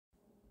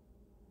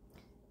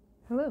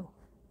Hello,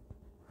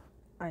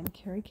 I'm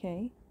Carrie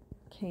K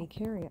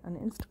Carrie on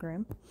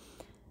Instagram.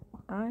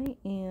 I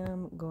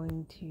am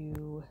going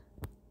to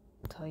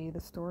tell you the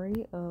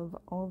story of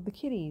all of the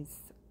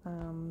kitties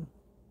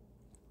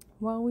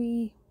while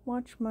we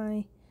watch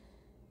my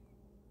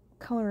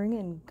Coloring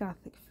and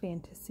Gothic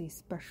Fantasy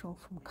special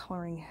from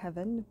Coloring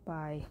Heaven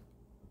by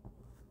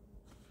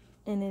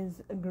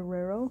Enys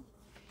Guerrero.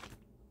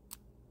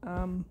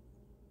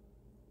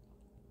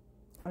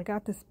 I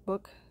got this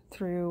book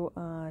through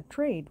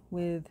trade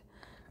with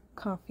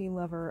Coffee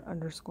Lover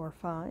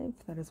 _5.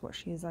 That is what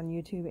she is on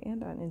YouTube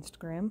and on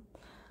Instagram.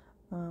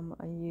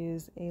 I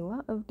use a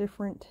lot of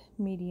different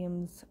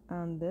mediums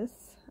on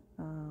this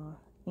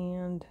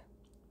and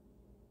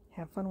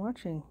have fun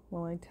watching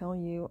while I tell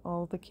you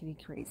all the kitty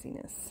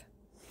craziness.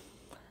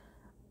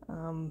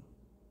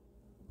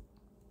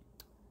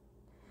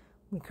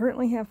 We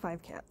currently have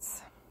 5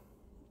 cats.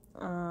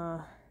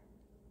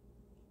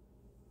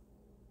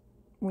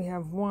 We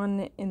have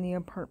 1 in the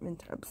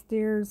apartment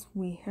upstairs,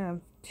 we have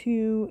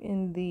 2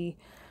 in the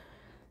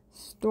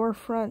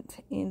storefront,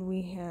 and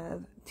we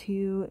have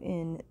 2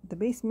 in the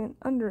basement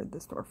under the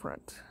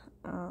storefront.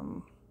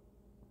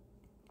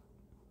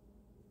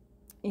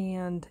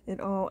 And it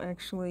all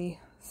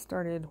actually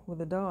started with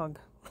a dog,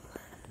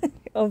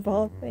 of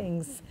all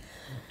things.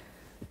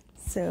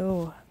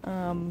 So,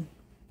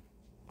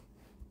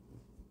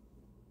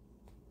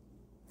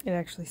 it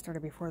actually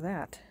started before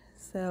that.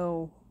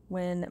 So,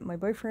 when my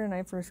boyfriend and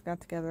I first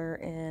got together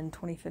in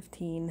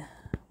 2015,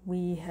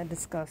 we had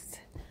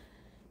discussed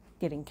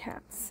getting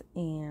cats,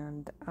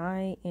 and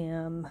I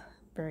am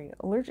very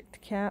allergic to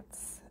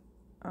cats,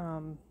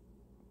 and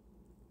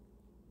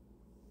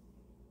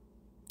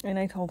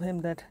I told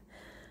him that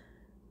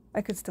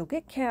I could still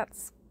get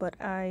cats, but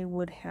I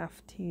would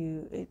have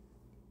to,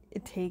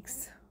 it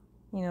takes,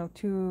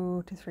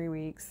 2 to 3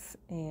 weeks,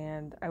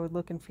 and I would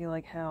look and feel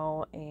like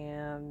hell,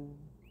 and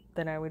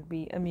then I would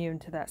be immune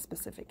to that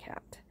specific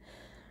cat.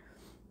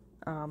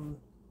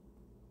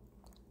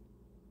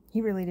 He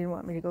really didn't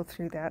want me to go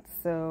through that,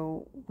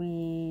 so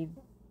we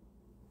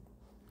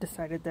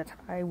decided that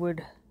I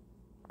would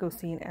go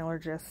see an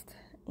allergist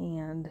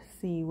and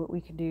see what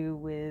we could do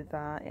with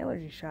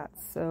allergy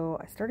shots. So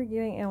I started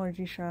getting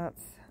allergy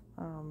shots.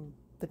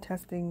 The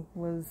testing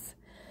was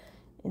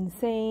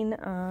insane.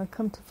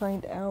 Come to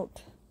find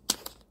out,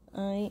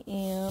 I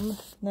am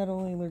not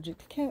only allergic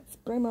to cats,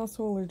 but I'm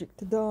also allergic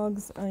to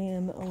dogs. I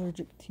am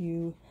allergic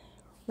to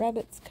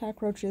rabbits,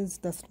 cockroaches,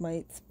 dust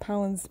mites,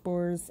 pollen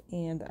spores,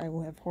 and I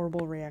will have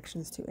horrible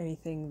reactions to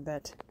anything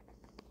that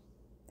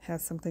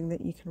has something that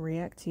you can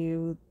react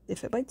to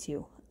if it bites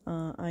you.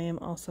 I am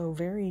also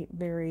very,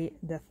 very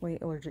deathly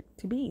allergic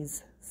to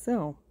bees,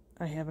 so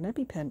I have an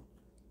EpiPen.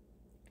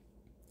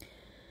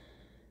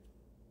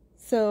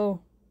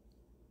 So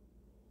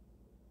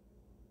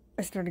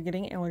I started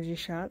getting allergy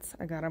shots.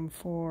 I got them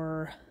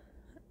for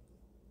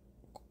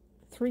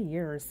 3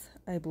 years,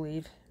 I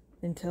believe,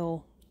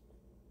 until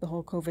the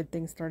whole COVID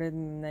thing started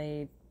and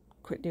they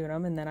quit doing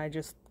them, and then I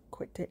just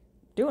quit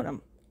doing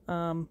them.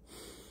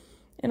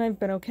 And I've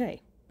been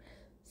okay.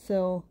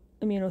 So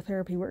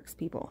immunotherapy works,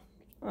 people.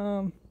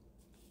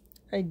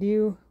 I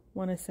do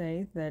want to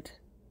say that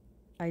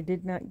I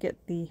did not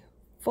get the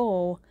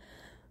full,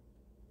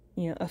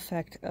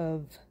 effect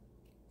of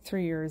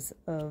 3 years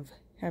of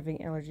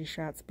having allergy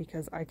shots,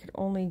 because I could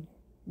only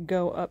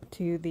go up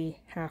to the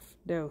half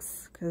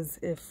dose, because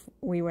if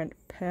we went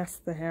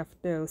past the half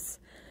dose,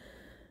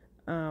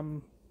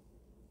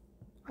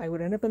 I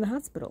would end up in the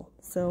hospital.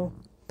 So,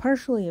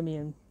 partially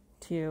immune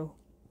to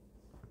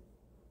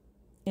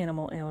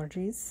animal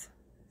allergies.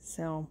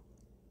 So,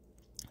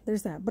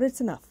 there's that. But it's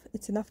enough.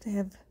 It's enough to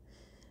have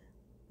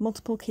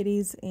multiple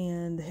kitties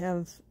and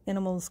have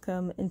animals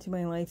come into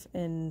my life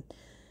and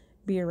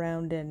be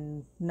around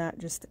and not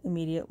just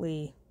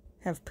immediately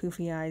have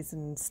poofy eyes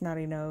and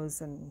snotty nose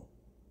and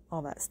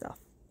all that stuff.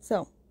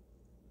 So,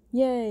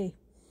 yay!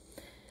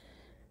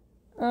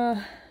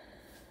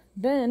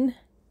 Then,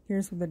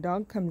 here's where the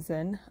dog comes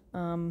in.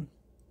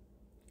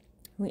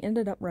 We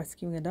ended up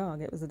rescuing a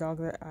dog. It was a dog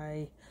that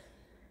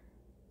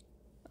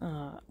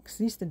because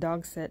I used to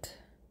dog sit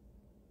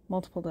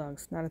multiple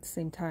dogs, not at the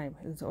same time.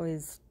 It was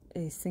always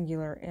a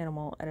singular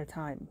animal at a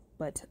time.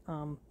 But,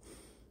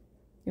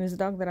 it was a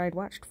dog that I'd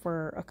watched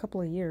for a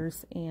couple of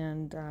years,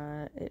 and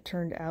it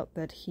turned out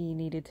that he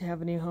needed to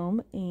have a new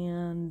home,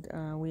 and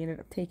we ended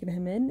up taking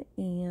him in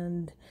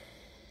and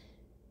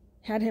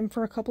had him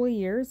for a couple of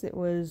years. It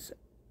was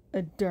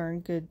a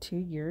darn good 2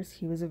 years.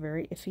 He was a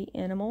very iffy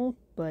animal,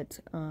 but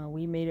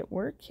we made it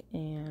work,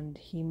 and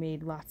he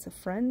made lots of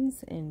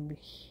friends, and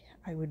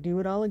I would do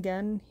it all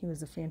again. He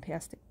was a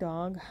fantastic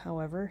dog.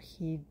 However,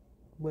 he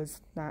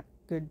was not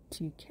good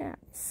to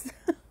cats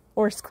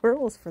or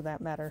squirrels, for that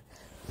matter.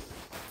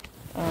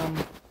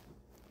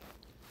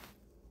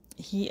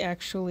 He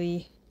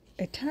actually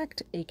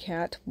attacked a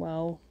cat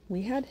while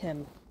we had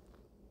him,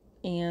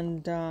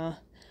 and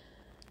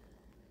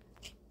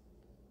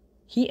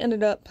he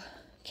ended up,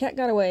 cat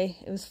got away.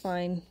 It was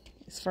fine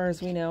as far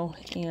as we know,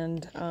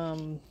 and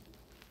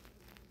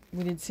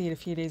we did see it a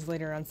few days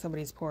later on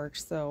somebody's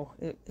porch, so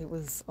it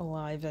was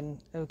alive and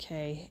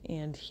okay,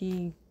 and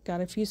he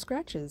got a few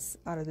scratches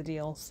out of the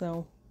deal,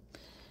 so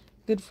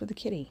good for the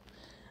kitty.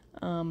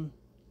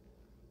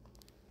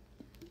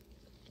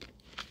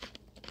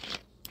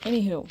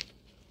 Anywho,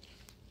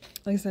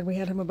 like I said, we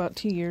had him about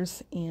 2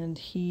 years, and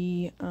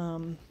he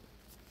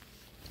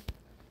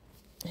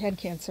had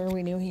cancer.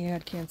 We knew he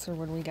had cancer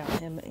when we got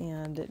him,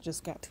 and it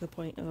just got to the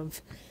point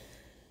of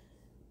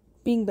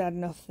being bad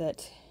enough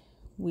that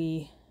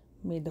we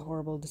made the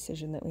horrible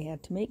decision that we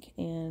had to make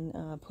and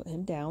put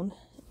him down.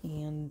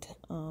 And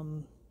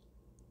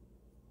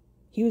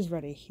he was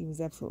ready. He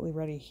was absolutely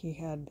ready. He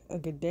had a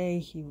good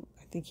day.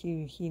 I think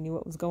he knew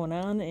what was going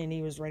on, and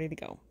he was ready to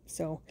go.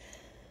 So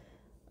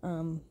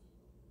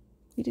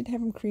we did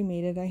have him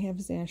cremated. I have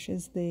his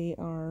ashes. They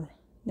are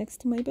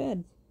next to my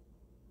bed.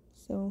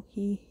 So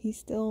he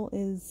still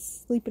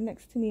is sleeping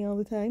next to me all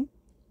the time.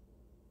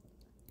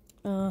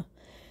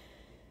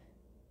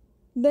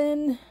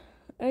 Then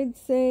I'd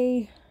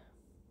say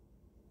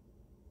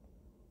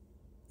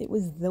it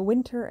was the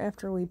winter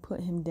after we put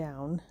him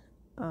down.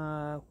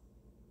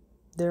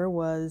 There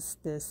was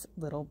this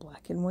little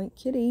black and white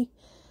kitty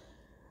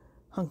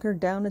hunkered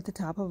down at the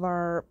top of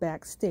our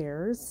back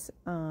stairs.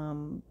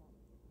 I'm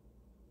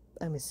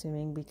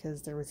assuming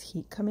because there was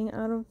heat coming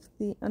out of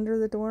under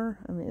the door.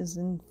 I mean, it was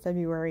in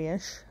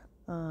February-ish.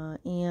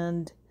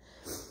 And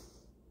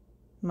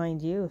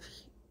mind you, if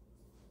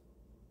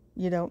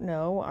you don't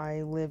know,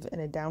 I live in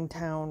a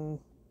downtown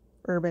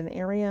urban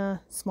area,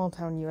 small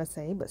town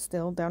USA, but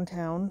still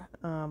downtown.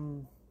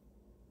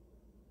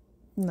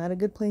 Not a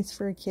good place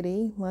for a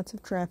kitty. Lots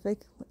of traffic.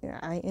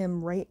 I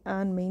am right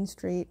on Main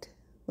Street,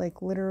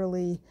 like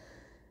literally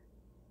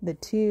the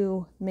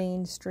 2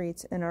 main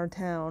streets in our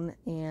town,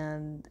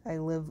 and I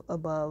live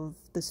above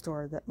the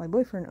store that my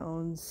boyfriend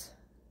owns.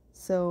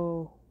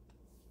 So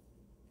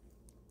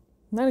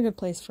not a good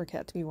place for a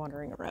cat to be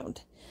wandering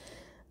around.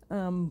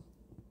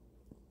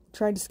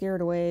 Tried to scare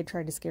it away,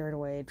 tried to scare it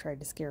away, tried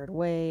to scare it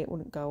away. It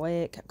wouldn't go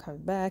away. It kept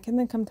coming back. And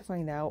then come to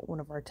find out, one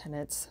of our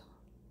tenants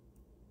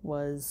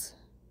was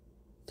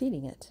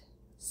feeding it.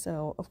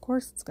 So, of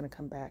course, it's going to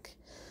come back.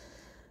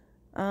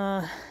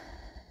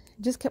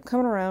 Just kept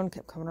coming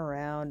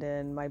around.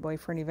 And my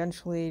boyfriend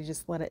eventually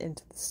just let it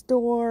into the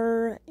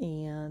store.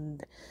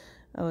 And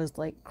I was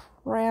like,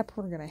 crap,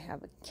 we're going to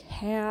have a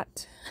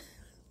cat.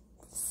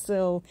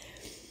 So,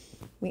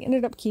 we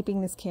ended up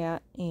keeping this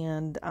cat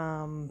and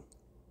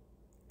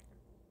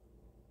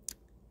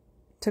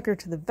took her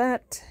to the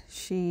vet.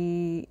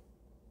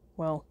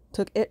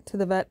 Took it to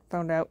the vet,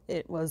 found out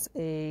it was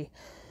a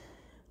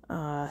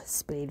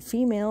spayed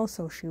female,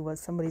 so she was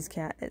somebody's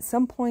cat at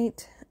some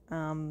point.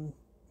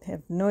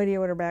 Have no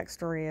idea what her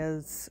backstory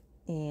is,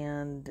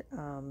 and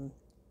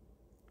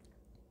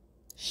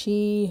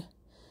she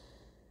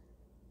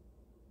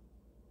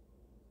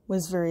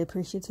was very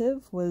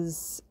appreciative,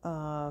 was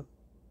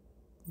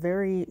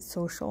very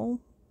social.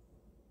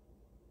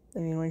 I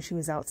mean, when she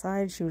was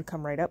outside, she would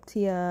come right up to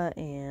you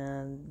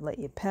and let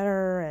you pet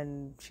her,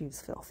 and she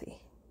was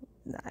filthy.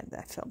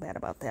 I felt bad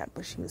about that,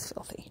 but she was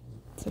filthy.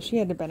 So she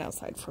had to have been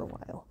outside for a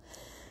while.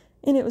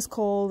 And it was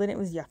cold, and it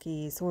was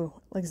yucky.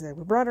 So, like I said,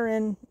 we brought her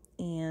in,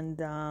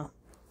 and I'm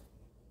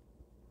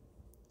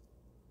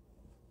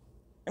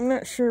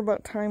not sure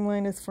about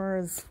timeline as far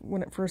as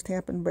when it first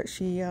happened, but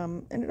she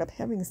ended up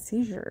having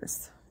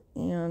seizures.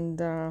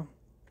 And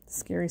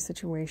scary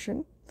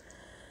situation.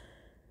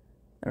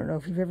 I don't know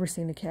if you've ever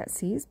seen a cat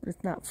seize, but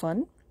it's not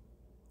fun.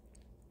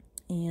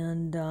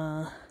 And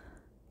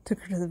took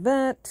her to the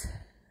vet.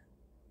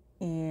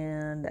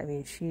 And, I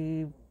mean,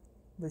 she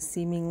was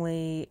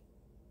seemingly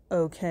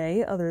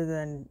okay, other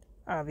than,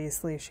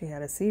 obviously, she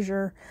had a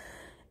seizure.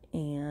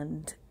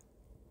 And,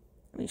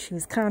 I mean, she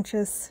was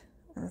conscious.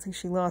 I don't think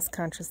she lost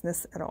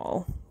consciousness at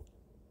all.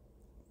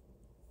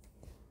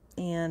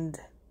 And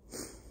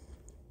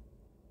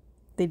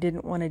they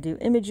didn't want to do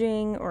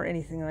imaging or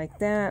anything like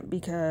that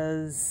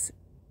because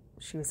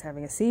she was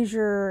having a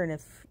seizure, and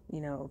if,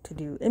 to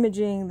do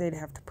imaging, they'd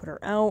have to put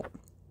her out.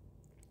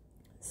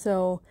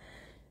 So,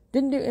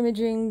 didn't do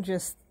imaging,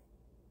 just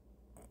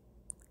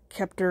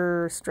kept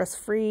her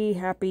stress-free,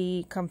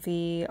 happy,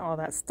 comfy, all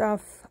that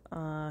stuff.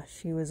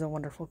 She was a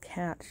wonderful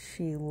cat.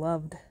 She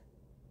loved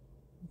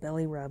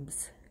belly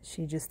rubs.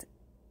 She just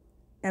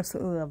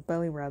absolutely loved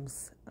belly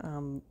rubs.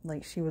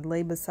 Like, she would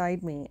lay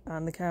beside me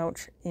on the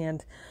couch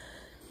and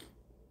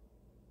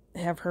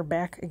have her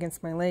back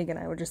against my leg, and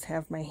I would just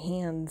have my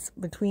hands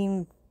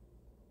between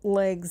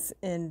legs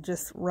and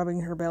just rubbing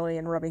her belly,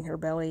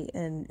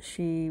 and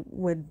she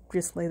would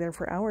just lay there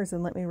for hours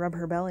and let me rub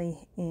her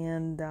belly.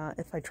 And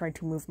if I tried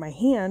to move my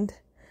hand,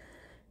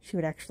 she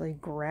would actually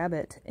grab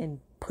it and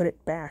put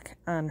it back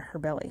on her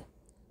belly.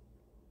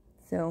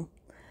 So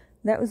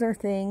that was our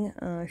thing.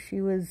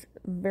 She was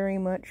very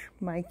much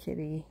my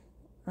kitty.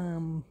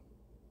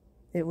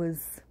 It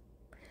was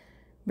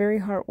very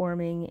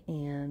heartwarming,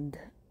 and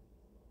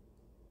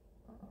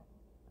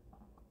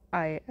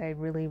I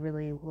really,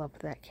 really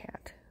loved that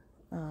cat.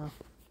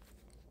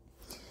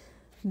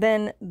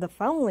 Then the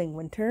following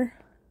winter,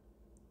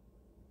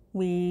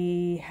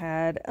 we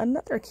had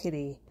another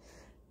kitty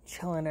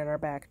chilling at our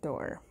back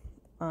door.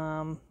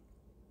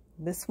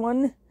 This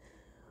one,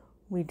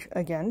 we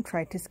again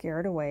tried to scare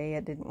it away.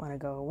 It didn't want to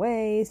go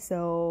away,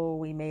 so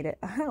we made it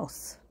a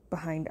house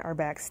behind our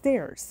back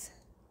stairs.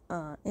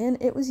 And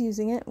it was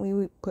using it.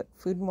 We put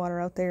food and water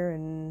out there,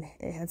 and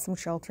it had some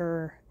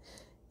shelter.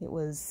 It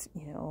was,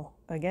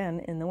 again,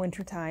 in the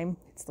winter time,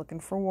 it's looking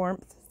for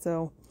warmth,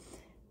 so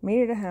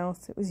made it a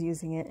house. It was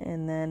using it,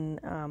 and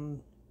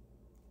then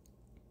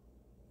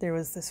there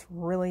was this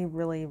really,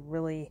 really,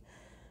 really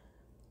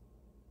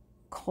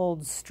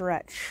cold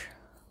stretch,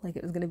 like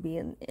it was going to be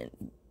in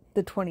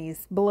the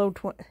 20s, below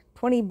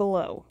 20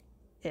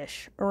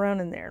 below-ish, around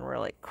in there, and we're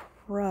like,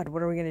 crud,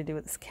 what are we going to do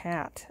with this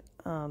cat?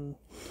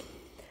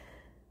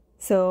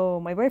 So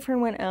my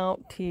boyfriend went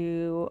out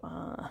to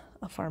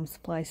a farm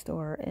supply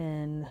store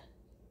and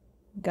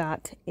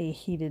got a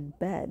heated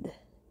bed,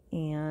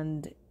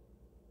 and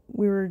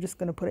we were just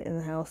going to put it in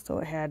the house so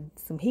it had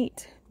some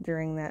heat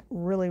during that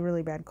really,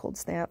 really bad cold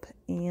snap.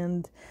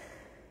 And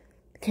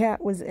the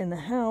cat was in the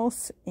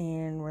house,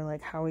 and we're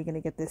like, how are we going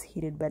to get this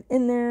heated bed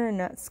in there and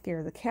not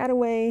scare the cat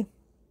away?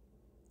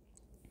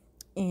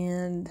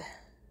 And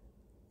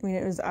I mean,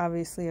 it was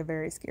obviously a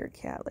very scared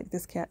cat. Like,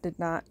 this cat did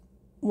not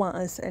want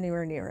us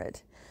anywhere near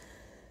it.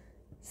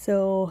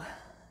 So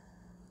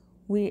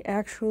we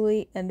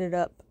actually ended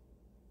up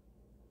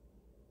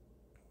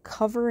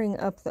covering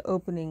up the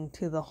opening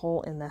to the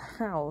hole in the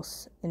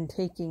house and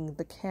taking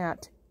the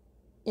cat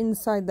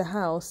inside the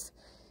house,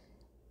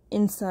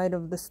 inside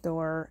of the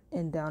store,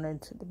 and down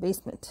into the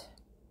basement.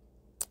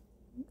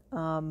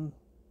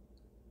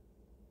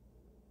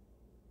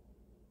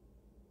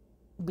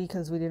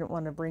 Because we didn't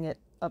want to bring it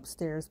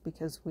upstairs,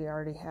 because we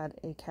already had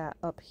a cat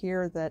up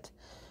here that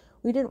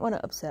we didn't want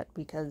to upset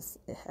because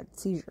it had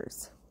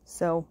seizures.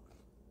 So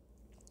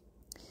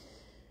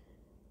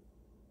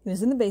it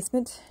was in the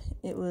basement.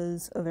 It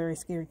was a very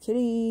scared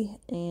kitty,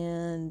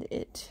 and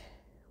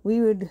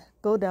we would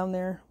go down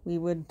there. We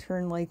would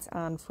turn lights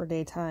on for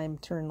daytime,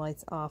 turn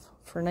lights off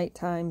for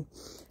nighttime.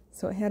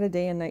 So it had a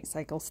day and night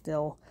cycle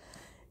still.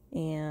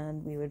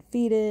 And we would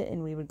feed it,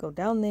 and we would go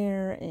down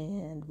there,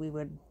 and we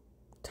would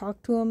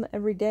talk to him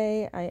every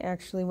day. I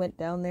actually went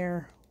down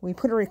there. We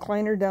put a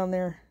recliner down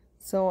there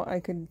so I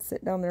could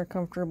sit down there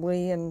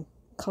comfortably and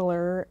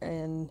color,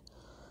 and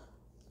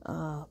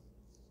I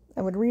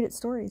would read it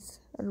stories.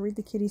 I'd read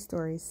the kitty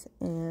stories,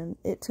 and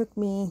it took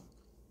me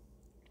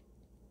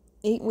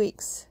 8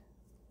 weeks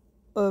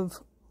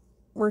of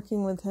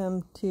working with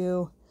him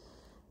to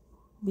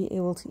be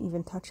able to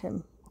even touch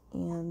him,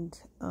 and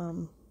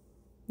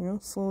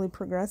slowly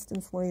progressed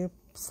and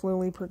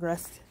slowly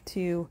progressed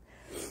to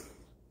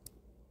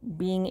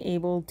being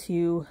able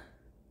to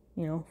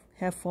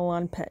have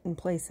full-on pet and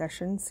play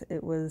sessions.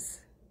 It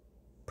was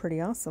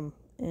pretty awesome.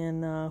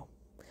 And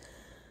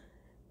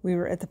we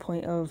were at the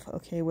point of,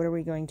 okay, what are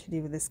we going to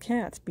do with this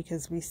cat?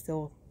 Because we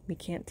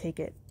can't take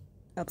it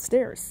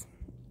upstairs.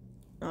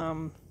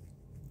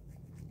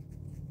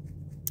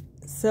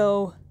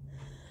 So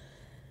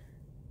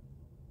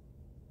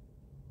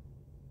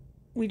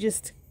we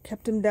just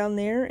kept him down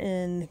there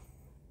and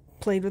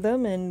played with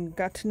him and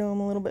got to know him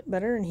a little bit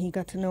better, and he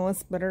got to know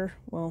us better.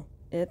 Well,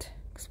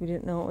 because we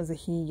didn't know it was a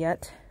he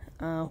yet.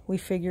 We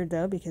figured,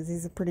 though, because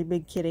he's a pretty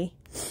big kitty.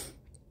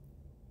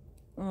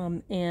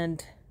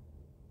 And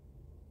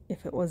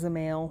if it was a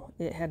male,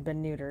 it had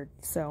been neutered.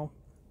 So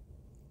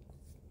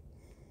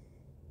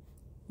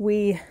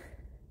we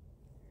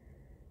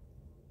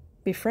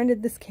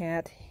befriended this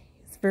cat.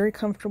 He's very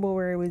comfortable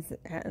where he was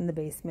at in the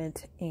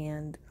basement,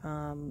 and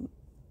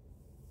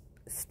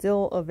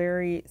still a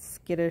very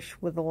skittish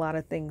with a lot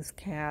of things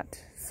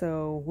cat.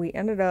 So we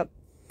ended up,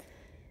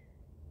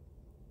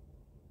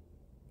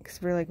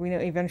 because we're like, we know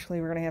eventually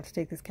we're going to have to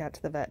take this cat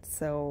to the vet.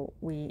 So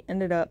we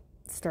ended up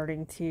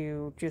starting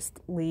to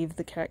just leave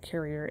the cat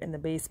carrier in the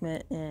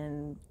basement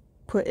and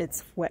put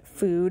its wet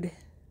food,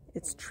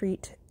 its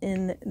treat,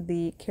 in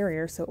the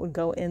carrier so it would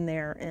go in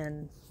there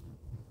and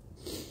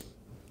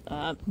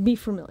be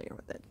familiar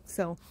with it.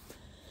 So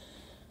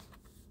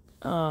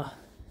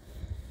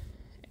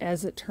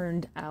as it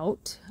turned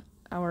out,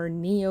 our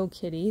Neo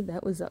kitty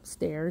that was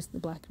upstairs, the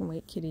black and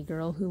white kitty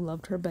girl who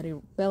loved her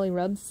belly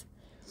rubs,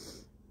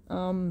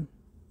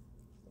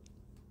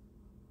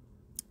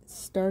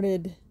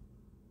 started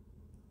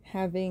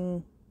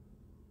having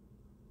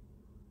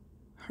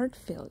heart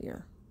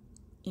failure,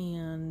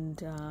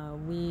 and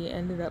we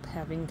ended up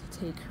having to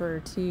take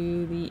her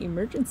to the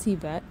emergency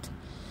vet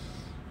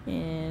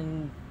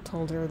and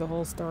told her the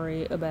whole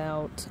story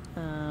about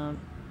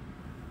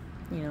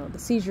the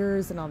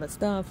seizures and all that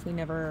stuff. We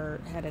never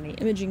had any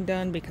imaging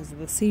done because of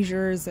the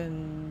seizures,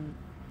 and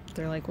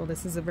they're like, well,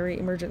 this is a very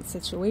emergent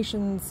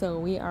situation, so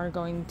we are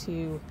going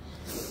to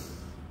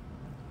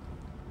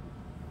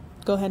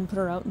go ahead and put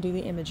her out and do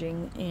the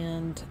imaging.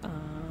 And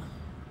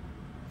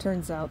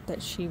turns out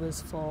that she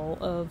was full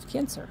of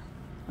cancer,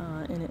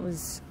 and it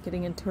was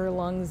getting into her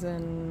lungs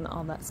and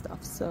all that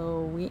stuff.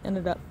 So we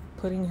ended up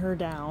putting her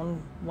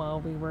down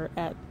while we were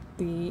at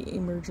the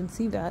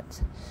emergency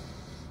vet,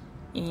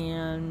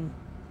 and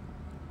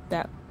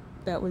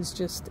that was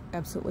just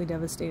absolutely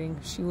devastating.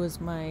 She was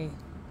my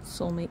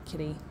soulmate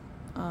kitty.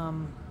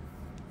 And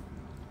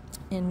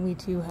we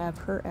too have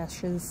her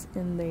ashes,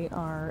 and they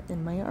are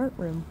in my art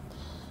room.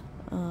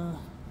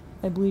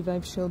 I believe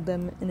I've showed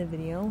them in a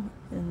video,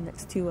 and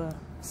next to a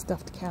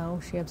stuffed cow.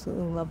 She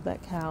absolutely loved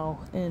that cow,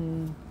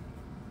 and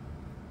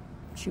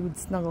she would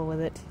snuggle with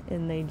it,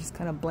 and they just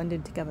kind of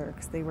blended together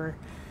because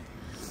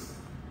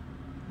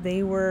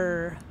they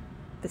were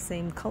the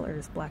same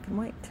colors, black and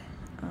white.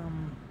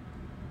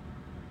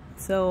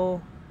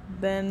 So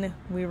then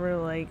we were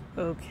like,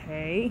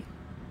 okay,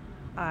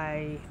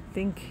 I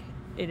think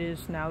it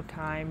is now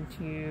time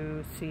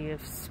to see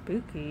if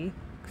Spooky,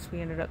 because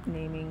we ended up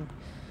naming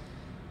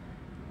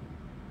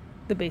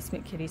the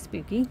basement kitty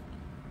Spooky.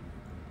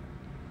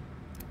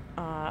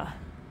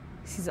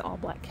 She's an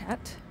all-black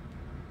cat.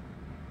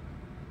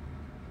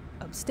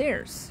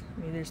 Upstairs.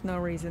 I mean, there's no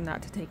reason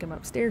not to take him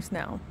upstairs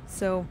now.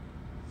 So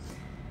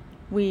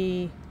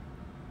we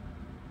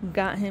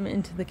got him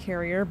into the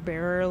carrier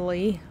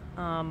barely,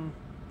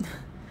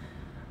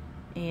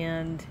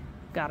 and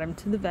got him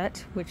to the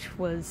vet, which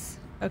was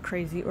a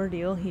crazy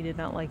ordeal. He did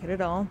not like it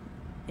at all,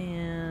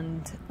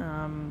 and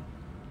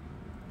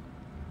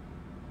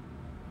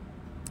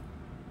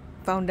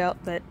found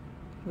out that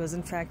he was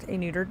in fact a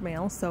neutered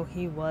male, so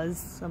he was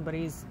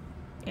somebody's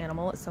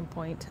animal at some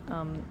point,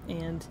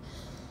 and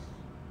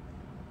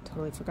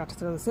totally forgot to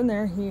throw this in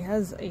there. He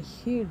has a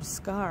huge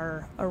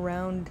scar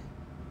around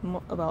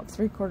about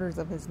 3/4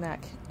 of his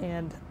neck,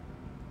 and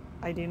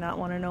I do not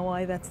want to know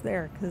why that's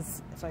there,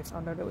 because if I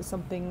found out it was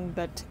something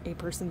that a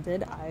person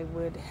did, I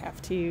would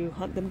have to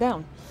hunt them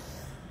down.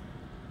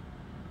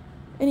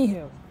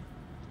 Anywho,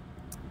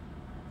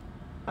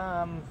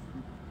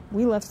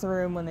 we left the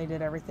room when they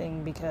did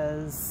everything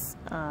because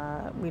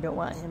we don't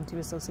want him to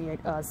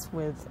associate us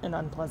with an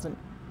unpleasant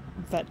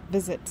vet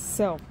visit.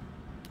 So,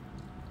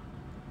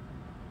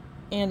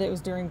 and it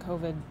was during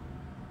COVID,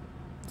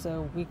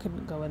 so we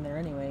couldn't go in there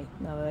anyway,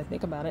 now that I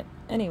think about it.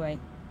 Anyway,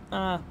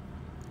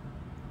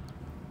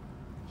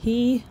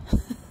 he,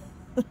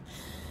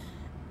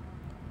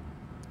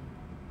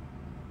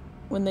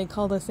 when they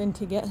called us in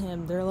to get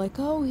him, they're like,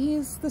 oh,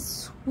 he's the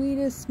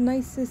sweetest,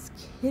 nicest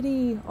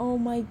kitty. Oh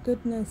my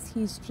goodness,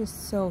 he's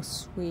just so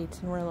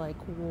sweet. And we're like,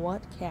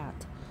 what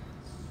cat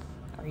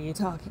are you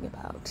talking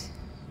about?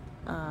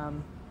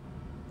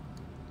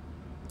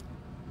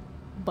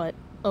 But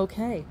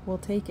okay, we'll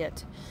take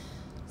it.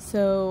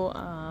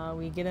 So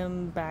we get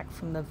him back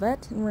from the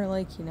vet, and we're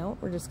like, you know,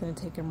 we're just going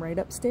to take him right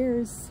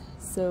upstairs.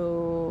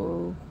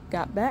 So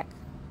got back,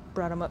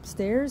 brought him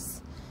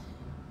upstairs.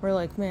 We're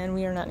like, man,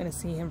 we are not going to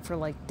see him for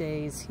like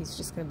days. He's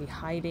just going to be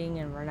hiding,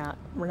 and we're not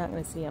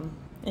going to see him.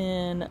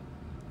 And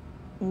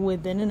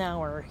within an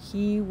hour,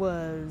 he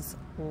was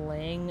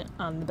laying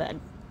on the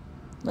bed,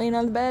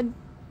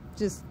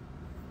 just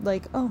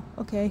like, oh,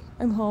 okay,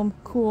 I'm home,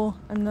 cool.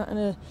 I'm not in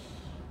a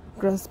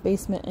gross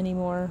basement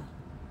anymore.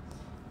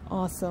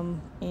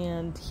 Awesome.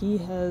 And he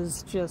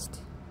has flourished.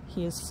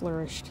 He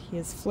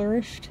has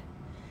flourished.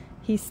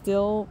 He's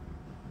still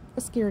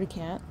a scaredy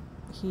cat.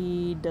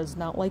 He does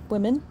not like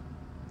women,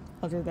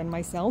 other than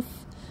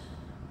myself.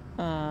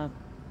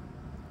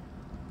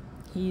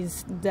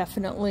 He's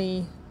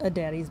definitely a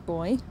daddy's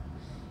boy.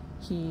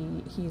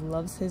 He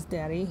loves his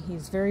daddy.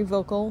 He's very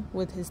vocal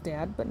with his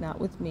dad, but not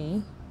with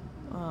me.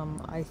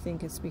 I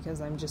think it's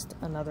because I'm just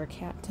another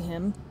cat to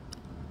him.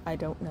 I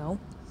don't know.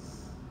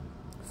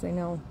 Because I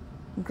know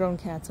grown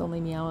cats only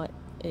meow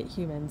at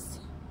humans.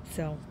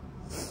 So,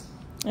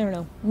 I don't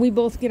know. We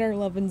both get our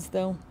lovin's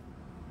though.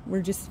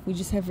 We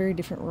just have very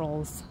different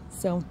roles.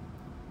 So,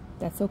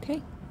 that's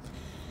okay.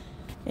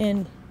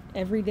 And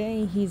every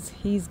day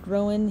he's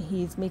growing,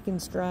 he's making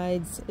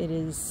strides. It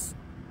is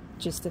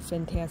just a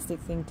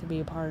fantastic thing to be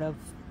a part of.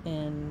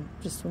 And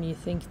just when you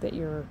think that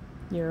your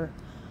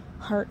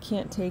heart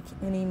can't take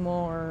any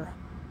more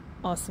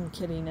awesome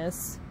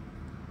kittiness,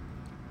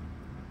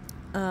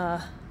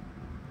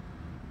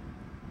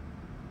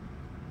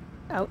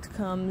 out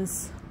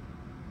comes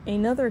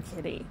another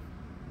kitty,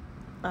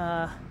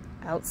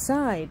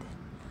 outside,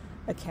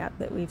 a cat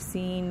that we've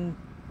seen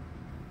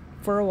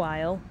for a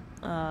while,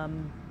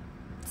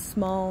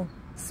 small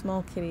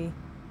kitty,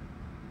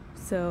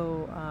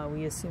 so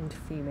we assumed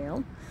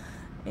female,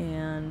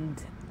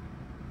 and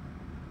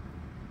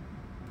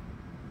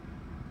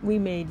we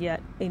made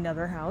yet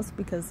another house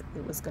because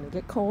it was going to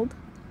get cold.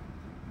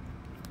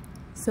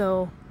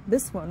 So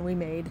this one we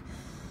made,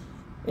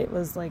 it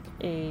was like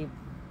a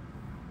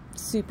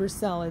super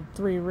solid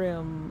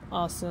 3-room,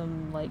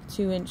 awesome, like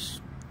 2-inch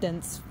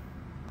dense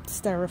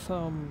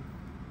styrofoam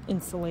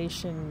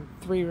insulation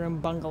 3-room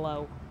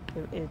bungalow.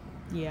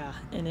 Yeah,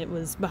 and it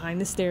was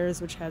behind the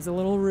stairs, which has a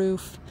little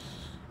roof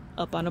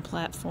up on a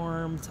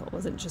platform, so it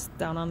wasn't just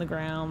down on the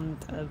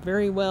ground.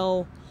 Very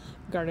well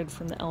guarded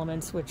from the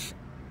elements, which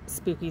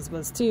Spooky's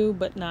was too,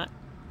 but not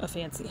a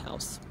fancy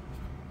house.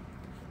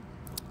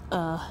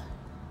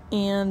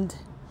 And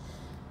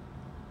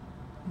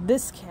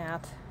this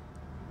cat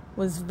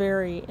was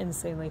very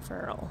insanely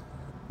feral.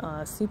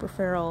 Super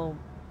feral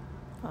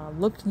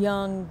Looked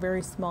young,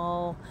 very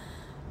small,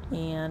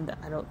 and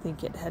I don't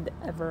think it had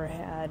ever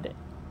had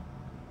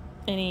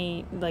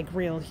any, like,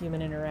 real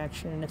human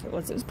interaction. And if it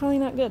was probably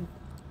not good.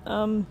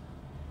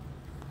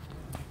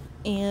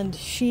 And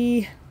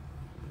she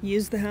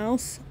used the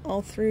house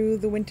all through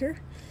the winter,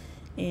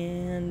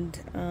 and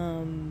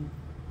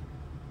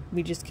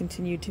we just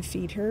continued to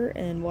feed her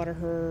and water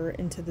her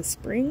into the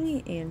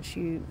spring.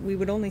 And we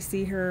would only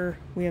see her,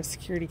 we have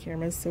security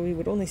cameras, so we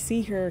would only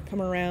see her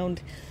come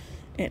around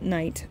at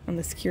night on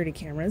the security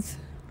cameras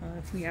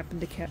if we happened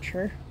to catch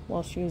her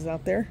while she was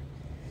out there.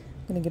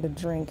 I'm gonna get a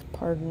drink,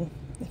 pardon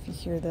if you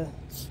hear the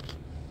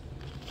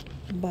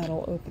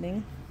bottle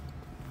opening.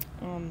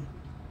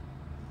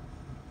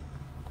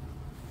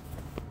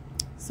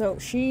 So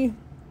she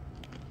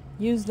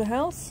used the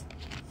house,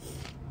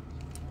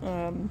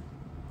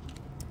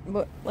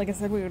 but like I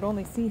said, we would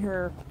only see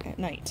her at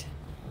night,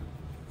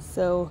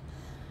 so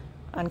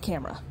on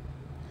camera.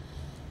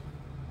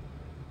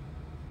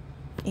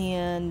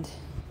 And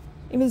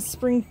it was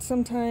spring,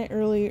 sometime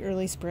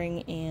early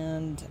spring,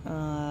 and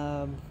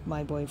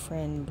my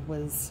boyfriend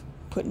was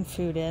putting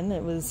food in.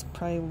 It was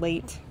probably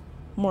late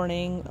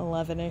morning,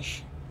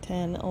 11ish,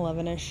 10,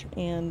 11ish,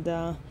 and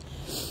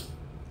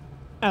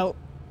out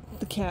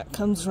the cat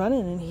comes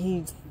running, and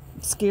he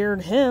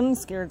scared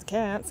the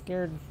cat,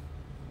 scared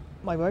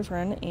my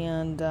boyfriend,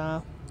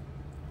 and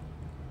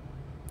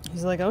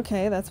he's like,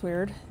 okay, that's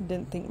weird.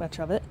 Didn't think much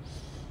of it.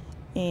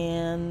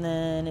 And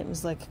then it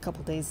was like a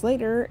couple days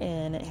later,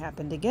 and it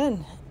happened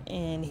again,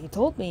 and he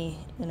told me,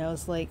 and I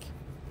was like,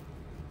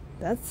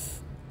 that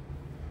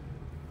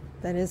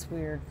is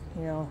weird,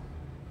 you know,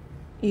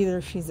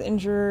 either she's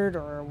injured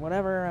or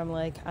whatever. I'm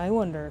like, I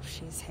wonder if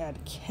she's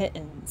had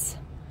kittens.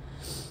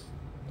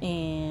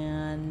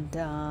 And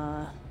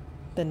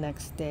the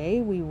next day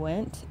we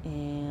went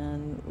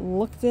and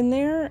looked in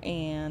there,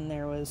 and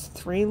there was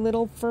 3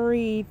 little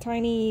furry,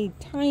 tiny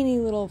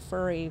little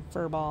furry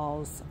fur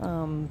balls,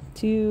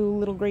 2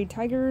 little gray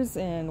tigers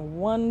and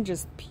 1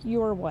 just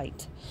pure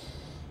white.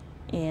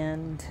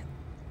 And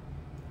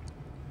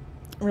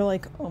we're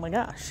like, oh my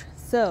gosh.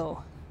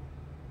 So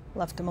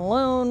left them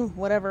alone,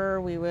 whatever.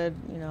 We would,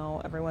 you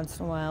know, every once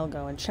in a while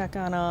go and check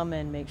on them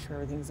and make sure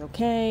everything's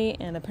okay.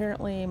 And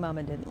apparently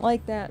Mama didn't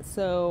like that,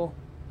 so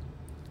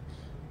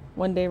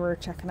one day we were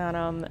checking on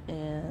them,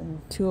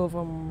 and 2 of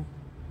them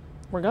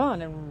were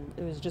gone, and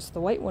it was just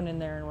the white one in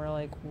there, and we're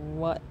like,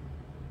 what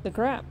the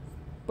crap?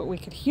 But we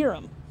could hear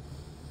them.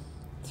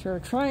 So we were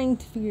trying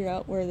to figure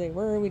out where they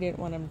were. We didn't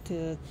want them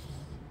to,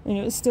 and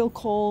it was still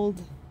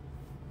cold,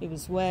 it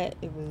was wet,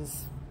 it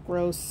was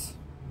gross.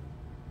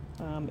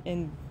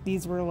 And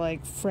these were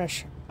like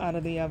fresh out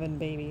of the oven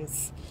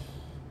babies.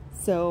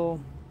 So,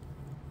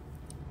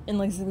 and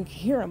like I said, we could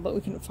hear them, but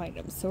we couldn't find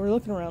them. So we're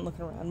looking around,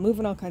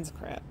 moving all kinds of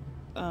crap.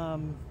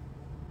 Mom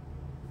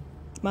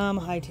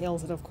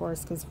hightails it, of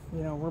course, because,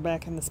 you know, we're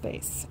back in the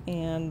space.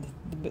 And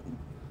the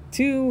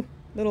 2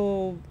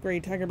 little gray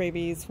tiger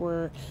babies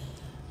were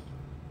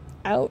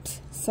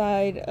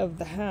outside of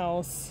the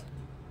house.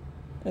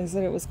 Like I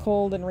said, it was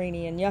cold and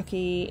rainy and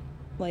yucky,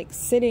 like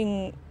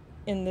sitting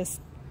in this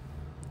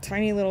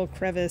tiny little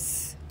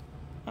crevice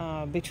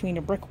between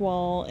a brick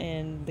wall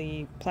and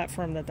the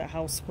platform that the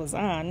house was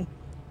on,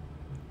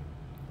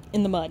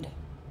 in the mud.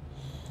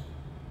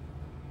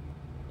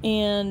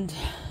 And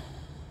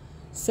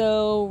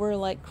so we're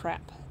like,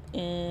 crap,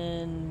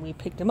 and we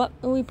picked them up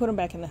and we put them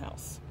back in the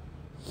house.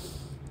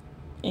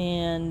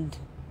 And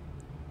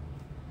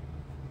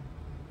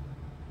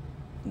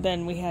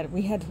then we had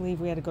to leave.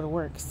 We had to go to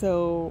work,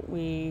 so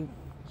we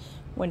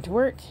went to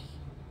work,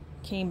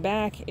 came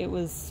back. It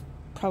was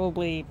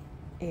probably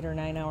 8 or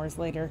 9 hours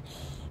later,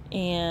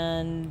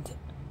 and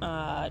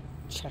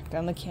checked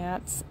on the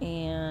cats,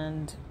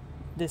 and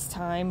this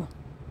time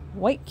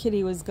White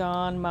Kitty was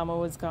gone, Mama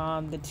was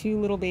gone, the 2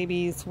 little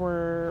babies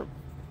were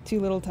 2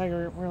 little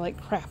tiger. We're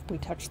like, crap, we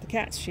touched the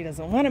cats, she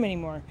doesn't want them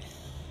anymore.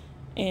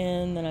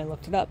 And then I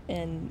looked it up,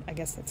 and I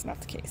guess that's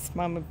not the case.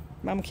 Mama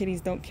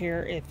kitties don't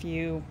care if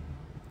you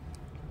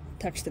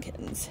touch the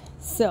kittens.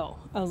 So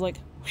I was like,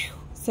 whew.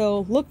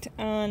 So looked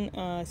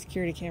on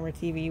security camera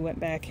TV, went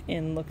back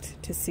and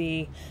looked to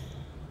see,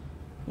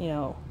 you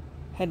know,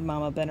 had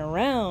Mama been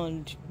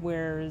around?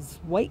 Where's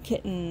White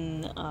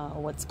Kitten?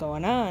 What's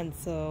going on?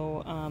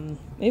 So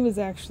it was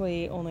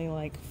actually only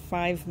like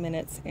 5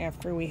 minutes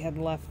after we had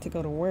left to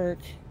go to work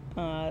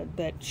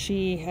that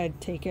she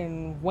had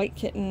taken White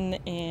Kitten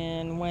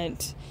and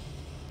went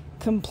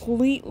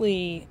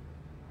completely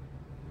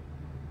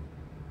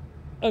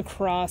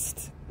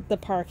across the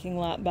parking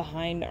lot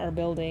behind our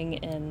building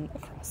and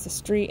across the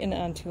street and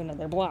onto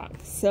another block.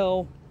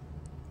 So,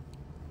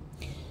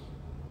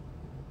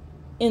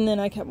 and then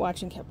I kept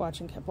watching,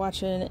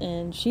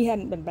 and she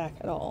hadn't been back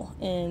at all.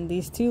 And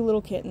these 2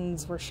 little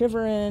kittens were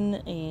shivering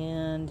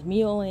and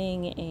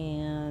mewling,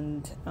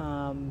 and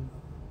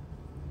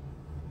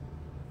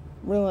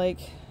we're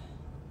like,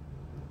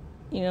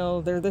 you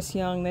know, they're this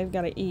young, they've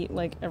got to eat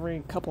like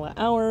every couple of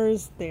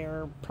hours,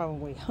 they're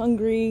probably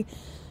hungry,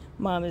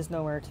 Mom is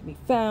nowhere to be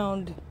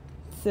found.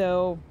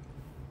 So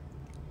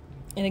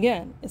And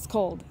again, it's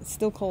cold. It's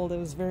still cold. It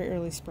was very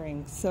early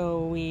spring.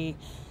 So we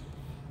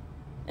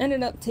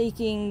ended up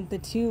taking the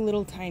 2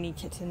 little tiny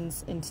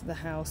kittens into the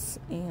house,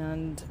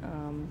 and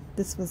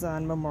this was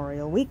on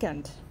Memorial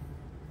Weekend.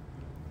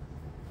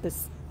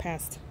 This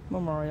past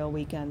Memorial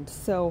Weekend.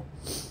 So,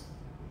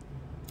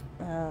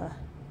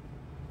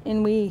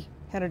 and we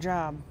had a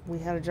job. We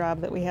had a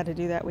job that we had to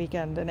do that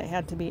weekend, and it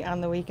had to be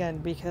on the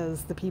weekend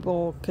because the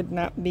people could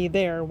not be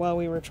there while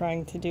we were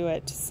trying to do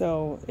it.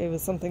 So it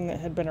was something that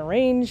had been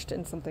arranged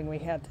and something we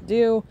had to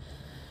do.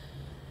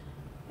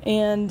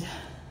 And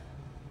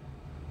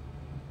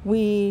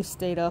we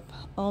stayed up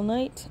all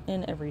night,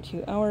 and every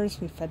 2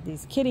 hours we fed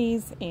these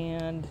kitties,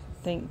 and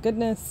thank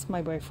goodness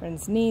my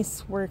boyfriend's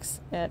niece works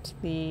at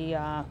the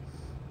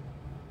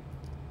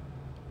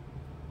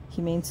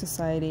Humane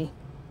Society.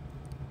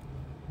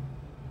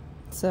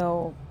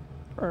 So,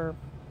 or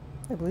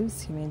I believe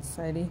it's Humane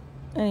Society.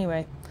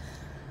 Anyway,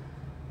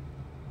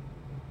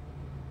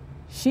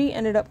 she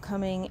ended up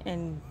coming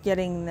and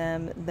getting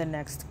them the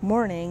next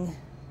morning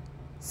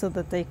so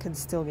that they could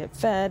still get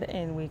fed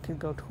and we could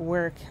go to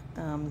work.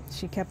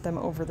 She kept them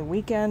over the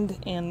weekend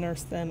and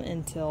nursed them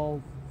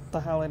until the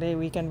holiday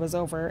weekend was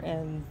over,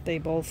 and they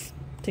both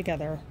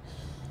together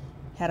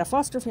had a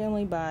foster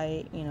family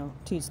by,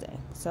 Tuesday.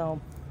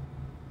 So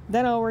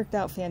that all worked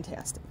out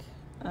fantastic.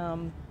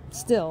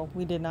 Still,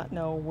 we did not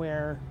know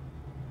where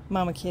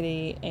Mama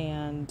Kitty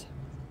and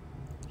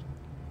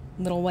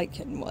little white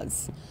kitten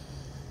was.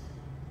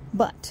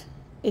 But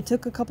it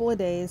took a couple of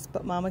days,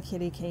 but Mama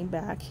Kitty came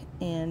back,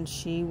 and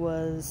she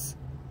was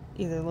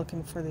either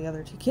looking for the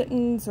other 2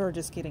 kittens or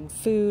just getting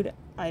food.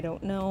 I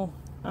don't know.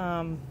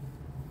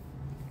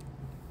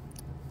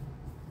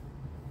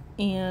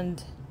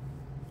 And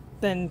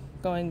then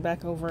going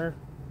back over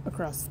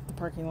across the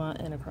parking lot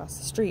and across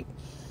the street.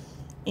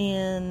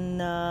 And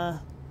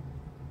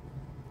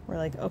we're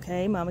like,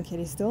 okay, Mama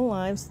Kitty's still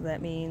alive, so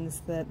that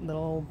means that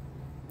little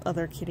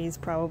other kitty's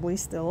probably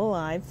still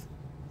alive.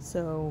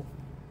 So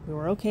we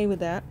were okay with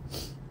that.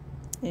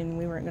 And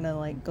we weren't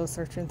gonna go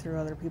searching through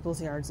other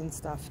people's yards and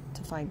stuff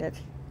to find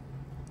it.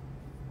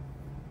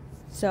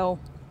 So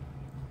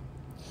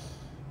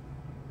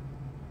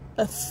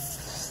I'm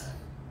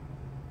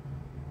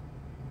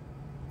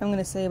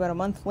gonna say about a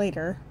month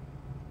later,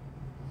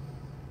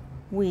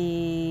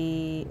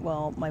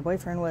 my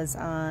boyfriend was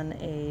on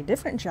a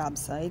different job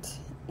site,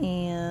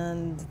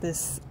 and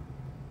this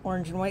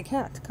orange and white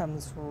cat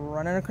comes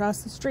running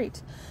across the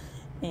street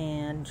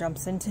and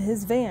jumps into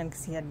his van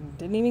because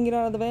didn't even get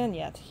out of the van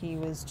yet. He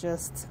was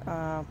just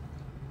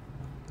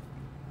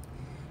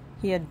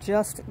he had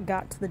just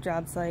got to the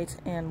job site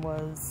and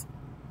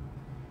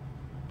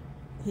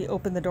he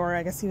opened the door.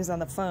 I guess he was on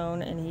the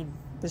phone, and he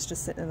was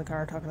just sitting in the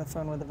car talking on the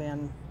phone with the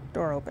van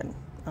door open.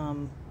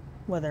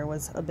 Weather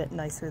was a bit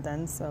nicer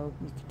then, so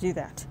you could do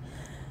that.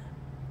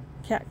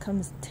 Cat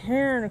comes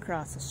tearing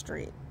across the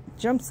street,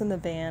 jumps in the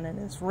van, and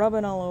is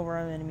rubbing all over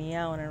him and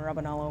meowing and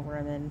rubbing all over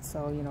him. And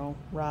so,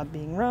 Rob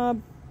being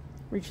Rob,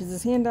 reaches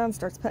his hand down,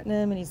 starts petting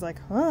him, and he's like,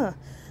 huh.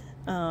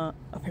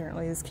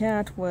 Apparently this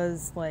cat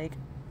was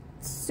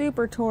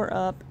super tore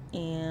up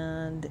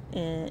and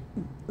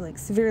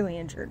severely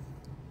injured.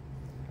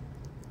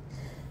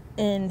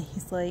 And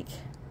he's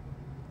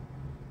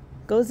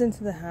goes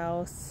into the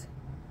house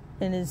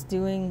and is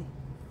doing,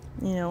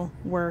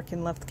 work,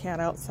 and left the cat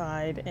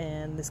outside,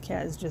 and this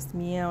cat is just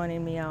meowing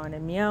and meowing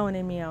and meowing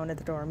and meowing at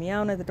the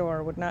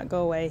door, would not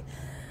go away.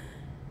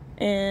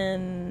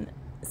 And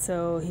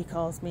so he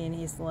calls me and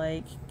he's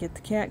like, get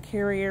the cat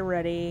carrier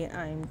ready,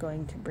 I'm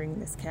going to bring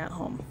this cat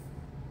home.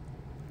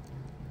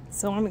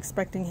 So I'm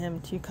expecting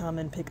him to come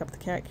and pick up the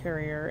cat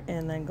carrier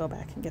and then go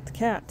back and get the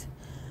cat.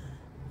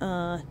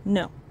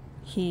 No.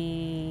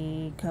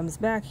 He comes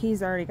back,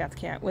 he's already got the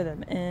cat with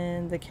him,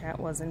 and the cat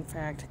was in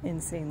fact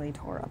insanely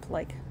tore up,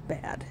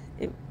 bad.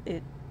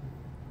 It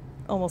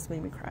almost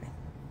made me cry,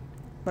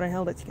 but I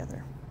held it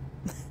together.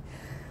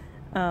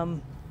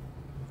 And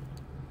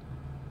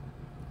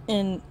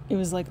it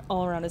was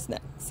all around his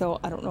neck,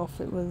 so I don't know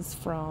if it was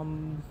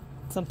from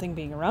something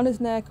being around his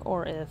neck,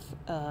 or if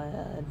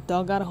a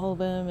dog got a hold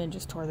of him and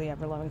just tore the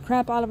ever-loving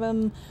crap out of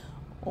him,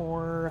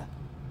 or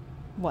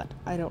what,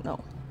 I don't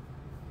know.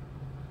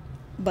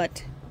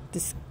 But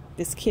this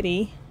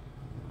kitty,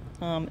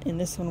 and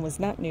this one was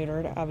not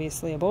neutered,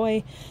 obviously a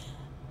boy,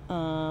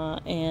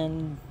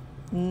 and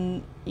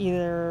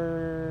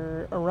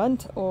either a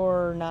runt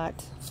or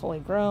not fully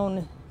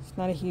grown. It's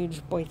not a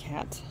huge boy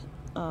cat.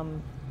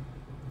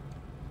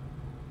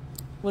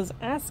 Was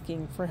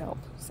asking for help.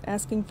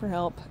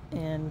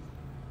 And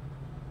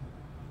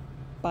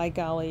by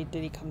golly,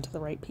 did he come to the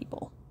right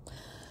people.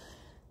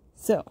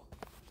 So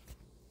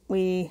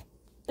we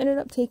ended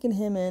up taking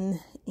him in,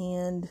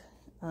 and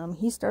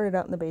he started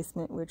out in the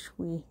basement, which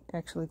we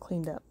actually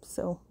cleaned up,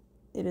 so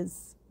it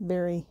is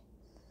very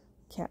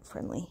cat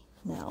friendly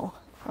now.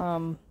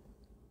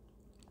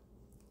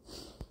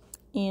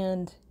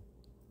 And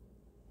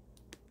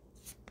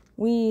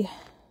we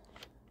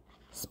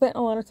spent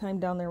a lot of time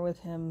down there with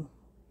him,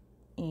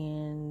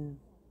 and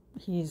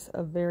He's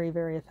a very,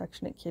 very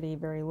affectionate kitty,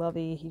 very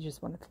lovey. He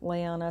just wanted to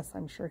lay on us.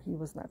 I'm sure he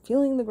was not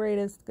feeling the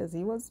greatest because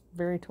he was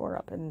very tore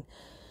up. And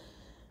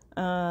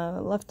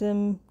left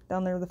him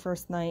down there the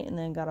first night and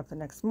then got up the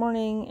next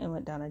morning and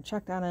went down and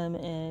checked on him,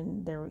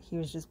 and he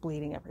was just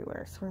bleeding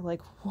everywhere. So we're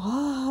like,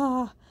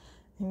 wow.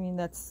 I mean,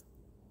 that's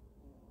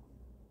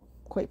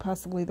quite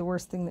possibly the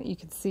worst thing that you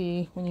could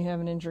see when you have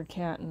an injured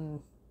cat.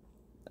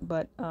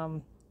 But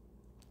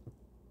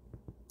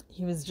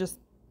he was just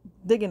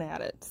digging at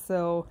it.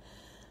 So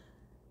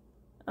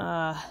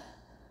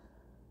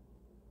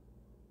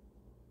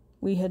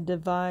we had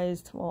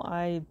devised, well,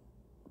 I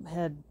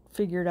had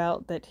figured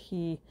out that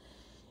he,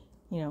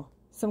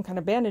 some kind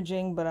of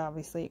bandaging, but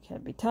obviously it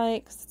can't be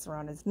tight because it's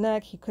around his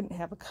neck. He couldn't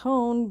have a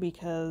cone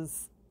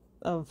because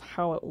of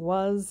how it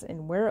was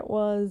and where it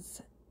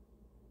was.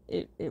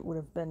 It would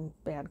have been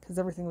bad because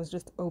everything was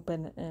just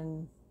open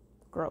and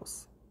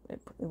gross.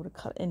 It would have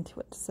cut into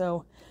it.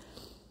 So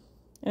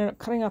I ended up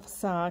cutting off a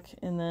sock,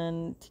 and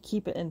then to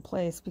keep it in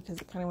place, because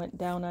it kind of went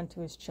down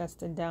onto his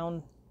chest and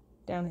down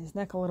his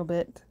neck a little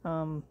bit,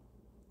 I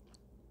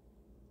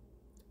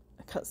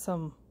cut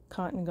some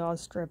cotton gauze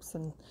strips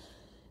and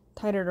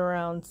tied it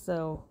around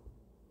so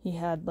he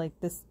had like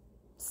this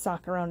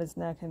sock around his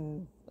neck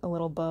and a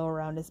little bow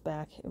around his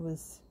back. It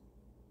was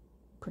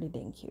pretty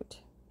dang cute.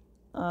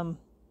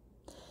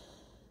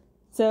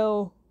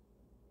 So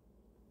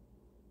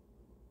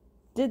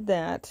did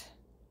that,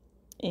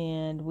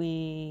 and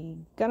we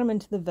got him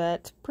into the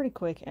vet pretty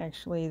quick,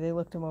 actually. They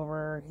looked him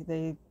over.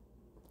 They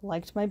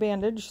liked my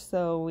bandage,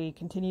 so we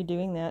continued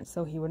doing that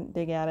so he wouldn't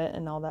dig at it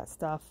and all that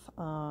stuff.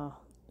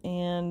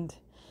 And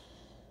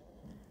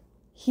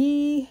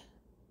he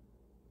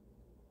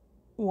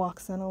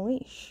walks on a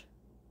leash,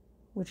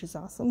 which is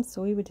awesome.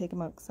 So we would take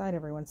him outside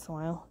every once in a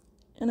while.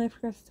 And I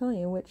forgot to tell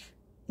you, which,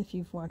 if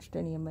you've watched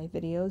any of my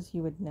videos,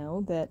 you would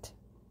know that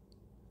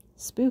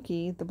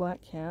Spooky, the black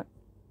cat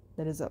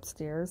that is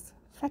upstairs,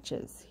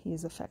 fetches.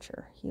 He's a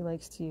fetcher. He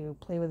likes to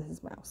play with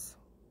his mouse.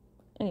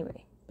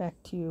 Anyway, back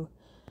to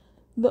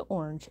the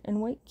orange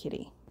and white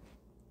kitty.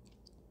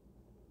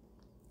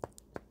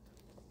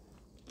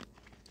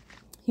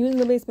 He was in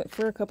the basement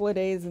for a couple of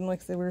days, and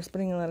like I said, we were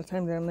spending a lot of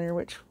time down there,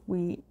 which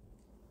we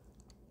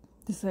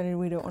decided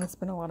we don't want to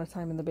spend a lot of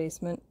time in the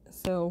basement.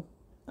 So,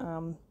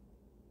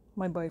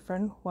 my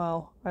boyfriend,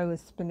 while I was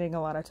spending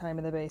a lot of time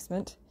in the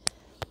basement,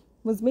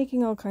 was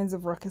making all kinds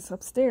of ruckus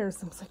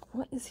upstairs. I was like,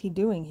 what is he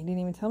doing? He didn't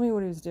even tell me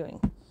what he was doing.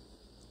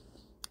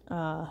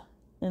 And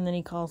then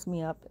he calls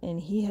me up, and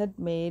he had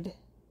made,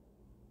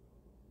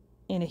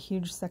 in a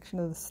huge section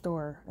of the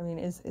store, I mean,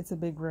 it's a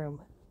big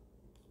room,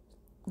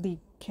 the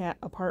cat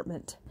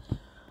apartment,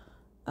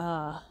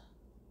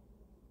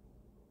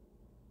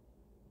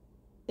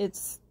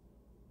 it's,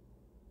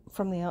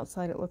 from the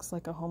outside, it looks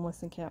like a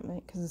homeless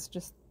encampment, because it's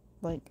just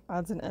like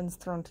odds and ends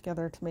thrown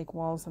together to make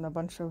walls, and a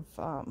bunch of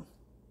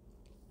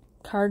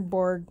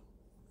cardboard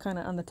kind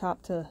of on the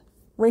top to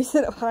raise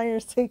it up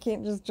higher so you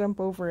can't just jump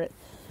over it.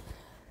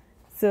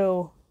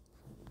 So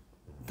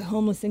the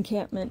homeless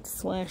encampment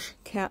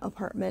 / cat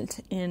apartment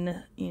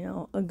in,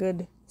 a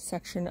good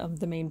section of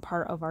the main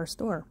part of our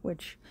store,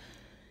 which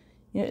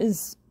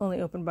is only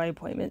open by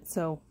appointment,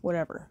 so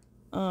whatever.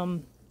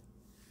 So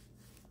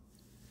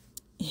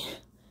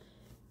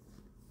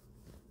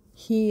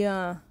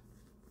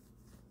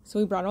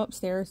we brought him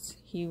upstairs.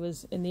 He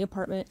was in the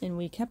apartment, and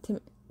we kept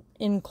him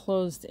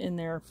enclosed in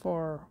there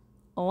for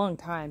a long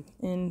time.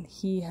 And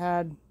he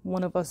had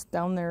one of us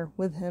down there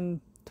with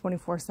him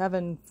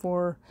 24/7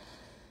 for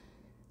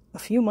a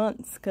few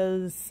months,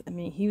 because, I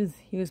mean, he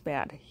was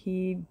bad.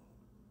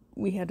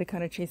 We had to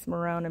kind of chase him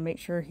around and make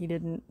sure he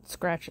didn't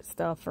scratch at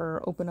stuff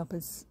or open up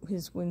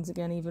his wounds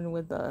again, even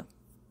with the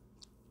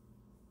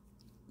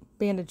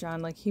bandage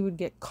on. Like, he would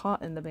get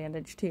caught in the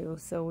bandage too,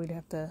 so we'd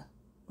have to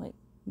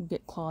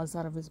get claws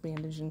out of his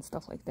bandage and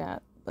stuff like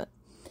that. But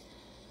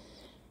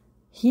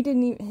he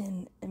didn't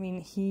even, I mean,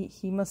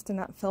 he must have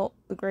not felt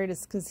the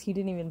greatest, because he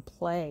didn't even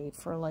play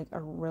for like a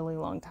really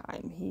long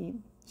time. He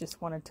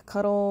just wanted to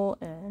cuddle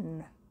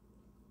and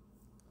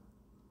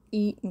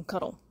eat and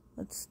cuddle.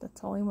 That's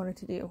all he wanted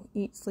to do.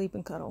 Eat, sleep,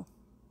 and cuddle.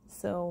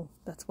 So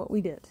that's what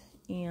we did.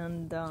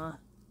 And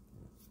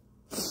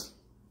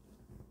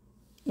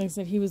like I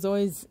said, he was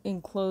always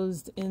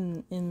enclosed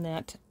in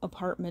that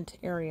apartment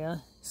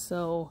area.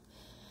 So,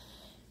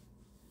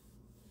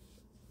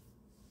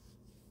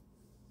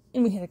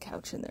 and we had a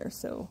couch in there,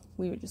 so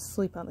we would just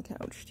sleep on the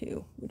couch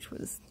too, which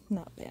was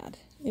not bad.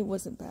 It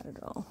wasn't bad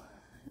at all.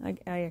 I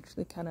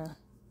actually kind of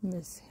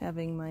miss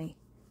having my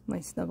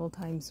snuggle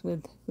times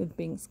with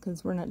Binks,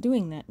 because we're not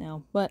doing that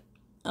now. But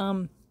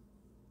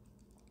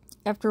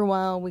after a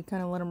while, we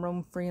kind of let him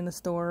roam free in the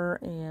store,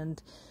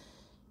 and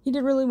he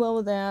did really well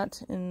with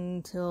that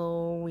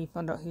until we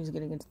found out he was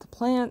getting into the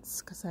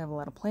plants, because I have a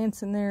lot of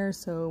plants in there,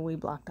 so we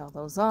blocked all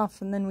those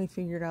off. And then we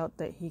figured out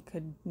that he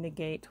could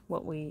negate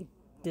what we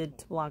did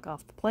to block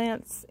off the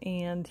plants,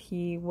 and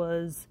he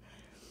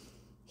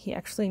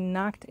actually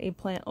knocked a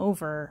plant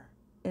over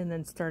and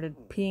then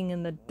started peeing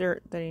in the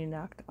dirt that he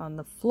knocked on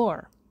the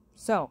floor.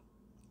 So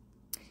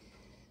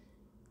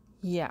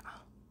yeah,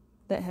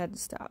 that had to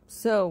stop.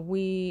 So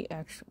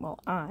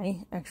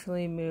I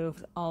actually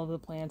moved all of the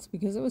plants,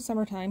 because it was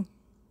summertime,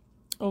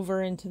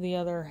 over into the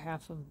other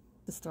half of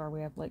the store.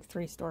 We have like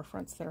 3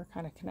 storefronts that are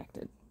kind of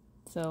connected.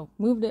 So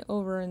moved it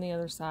over in the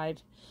other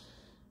side.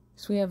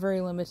 So we have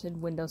very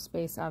limited window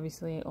space,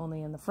 obviously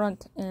only in the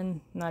front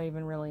and not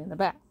even really in the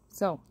back.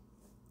 So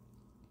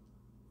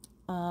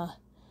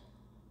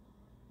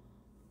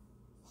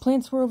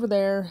plants were over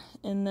there,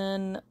 and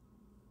then,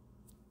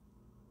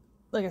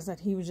 like I said,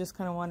 he was just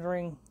kind of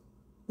wandering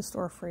the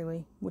store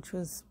freely, which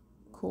was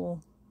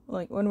cool.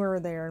 Like when we were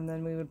there, and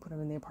then we would put him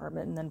in the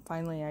apartment, and then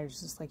finally I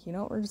was just like, you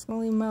know, we're just gonna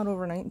leave him out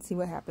overnight and see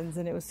what happens,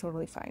 and it was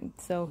totally fine.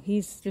 So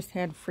he's just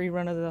had free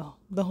run of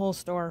the whole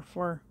store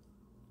for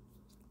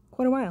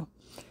quite a while.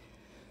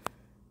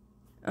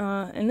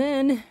 And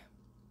then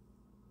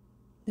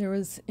there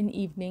was an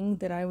evening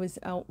that I was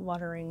out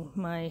watering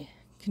my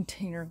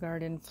container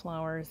garden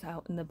flowers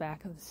out in the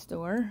back of the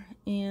store,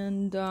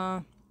 and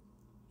I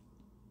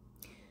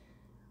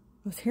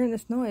was hearing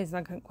this noise, and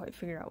I couldn't quite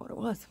figure out what it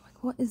was. I'm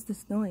like, what is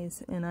this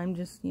noise? And I'm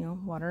just, you know,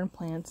 watering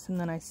plants, and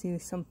then I see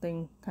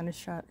something kind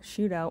of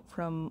shoot out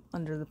from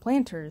under the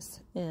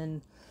planters,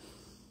 and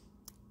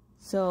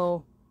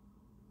so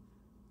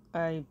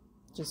I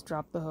just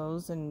dropped the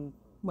hose and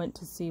went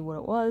to see what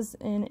it was,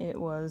 and it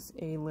was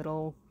a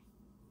little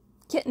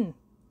kitten.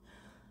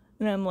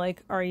 And I'm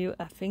like, are you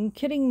effing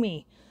kidding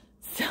me?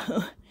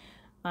 So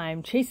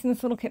I'm chasing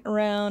this little kitten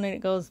around, and it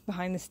goes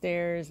behind the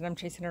stairs, and I'm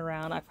chasing it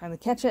around. I finally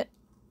catch it,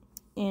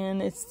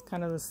 and it's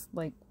kind of this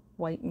like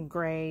white and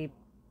gray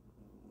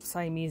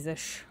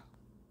Siamese-ish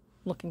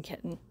looking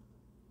kitten.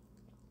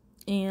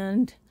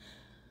 And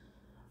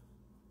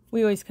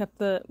we always keep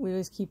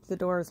the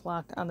doors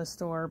locked on the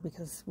store,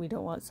 because we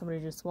don't want somebody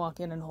to just walk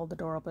in and hold the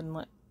door open and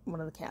let one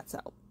of the cats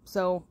out.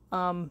 So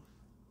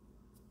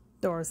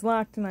door is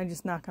locked, and I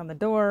just knock on the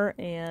door,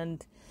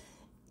 and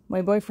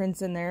my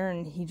boyfriend's in there,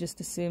 and he just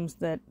assumes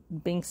that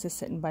Binks is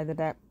sitting by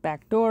the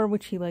back door,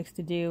 which he likes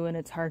to do, and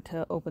it's hard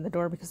to open the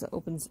door because it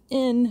opens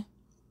in.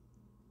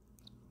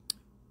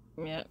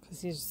 Yeah,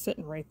 because he's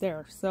sitting right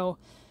there. So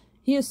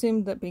he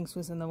assumed that Binks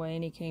was in the way,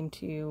 and he came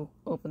to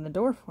open the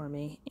door for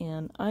me,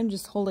 and I'm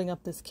just holding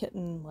up this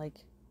kitten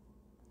like,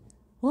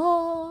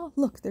 oh,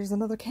 look, there's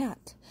another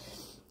cat.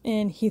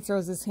 And he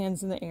throws his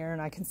hands in the air,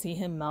 and I can see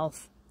him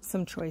mouth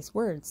some choice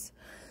words.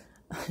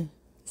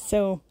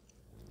 So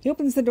he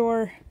opens the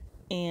door,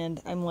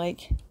 and I'm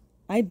like,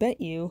 I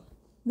bet you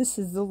this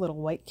is the little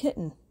white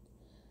kitten.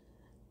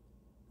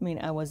 I mean,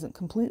 I wasn't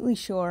completely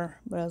sure,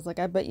 but I was like,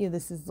 I bet you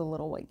this is the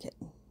little white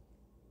kitten.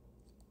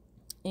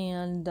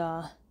 And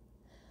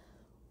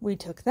we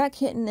took that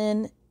kitten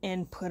in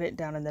and put it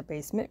down in the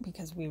basement,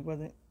 because we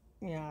wasn't,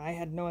 you know, I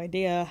had no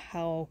idea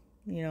how,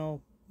 you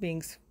know,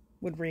 Binks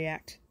would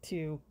react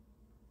to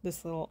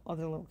this other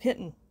little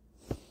kitten.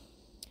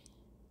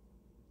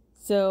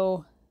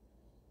 So,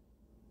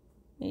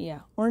 yeah,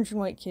 orange and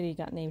white kitty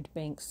got named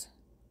Binks.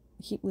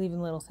 I keep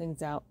leaving little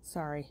things out,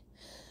 sorry.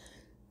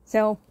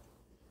 So,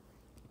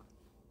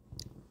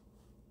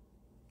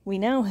 we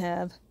now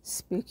have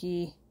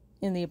Spooky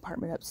in the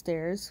apartment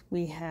upstairs.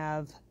 We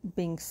have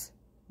Binks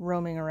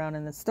roaming around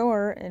in the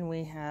store, and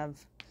we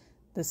have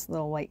this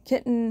little white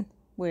kitten,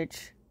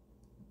 which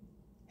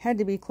had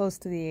to be close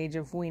to the age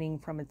of weaning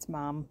from its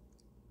mom,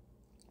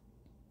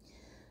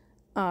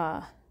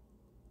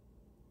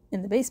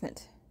 in the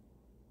basement.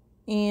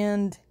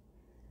 And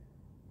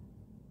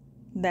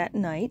that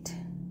night,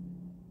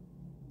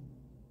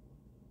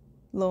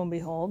 lo and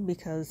behold,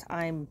 because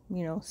I'm,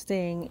 you know,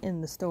 staying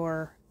in the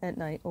store at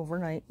night,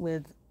 overnight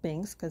with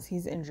Binks, because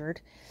he's injured,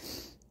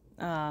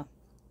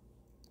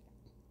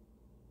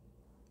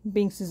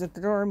 Binks is at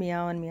the door,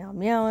 meowing, meow,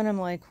 meowing. I'm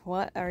like,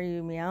 what are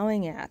you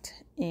meowing at?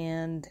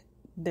 And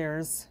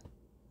there's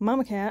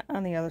Mama Cat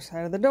on the other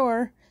side of the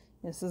door.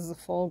 This is a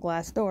full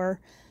glass door.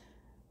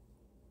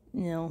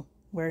 You know,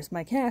 where's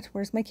my cat?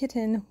 Where's my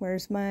kitten?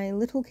 Where's my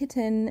little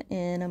kitten?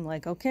 And I'm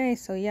like, okay,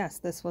 so yes,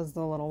 this was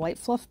the little white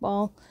fluff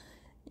ball.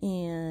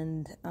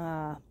 And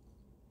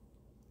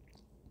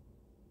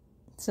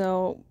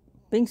so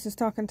Binks is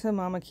talking to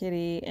Mama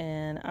Kitty,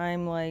 and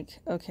I'm like,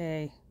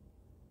 okay,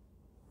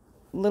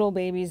 little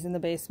baby's in the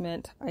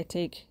basement. I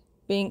take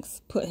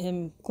Binks,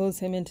 close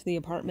him into the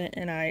apartment,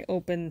 and I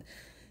open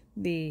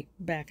the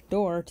back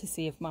door to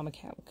see if Mama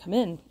Cat would come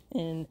in,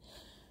 and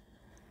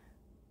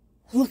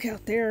look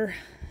out there,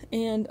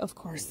 and of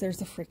course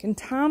there's a freaking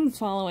Tom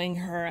following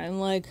her. I'm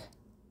like,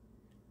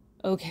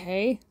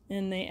 okay.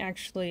 And they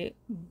actually,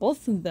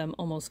 both of them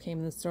almost came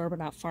in the store, but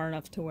not far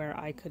enough to where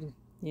I could,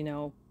 you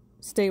know,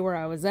 stay where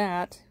I was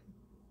at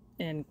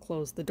and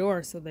close the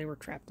door, so they were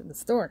trapped in the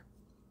store.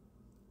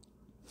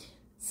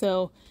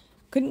 So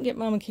couldn't get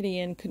Mama Kitty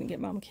in, couldn't get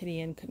Mama Kitty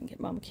in, couldn't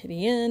get Mama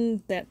Kitty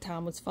in. That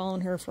Tom was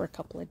following her for a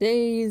couple of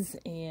days,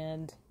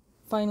 and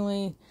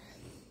finally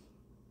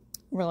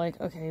we're like,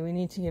 okay, we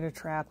need to get a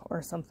trap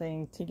or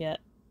something to get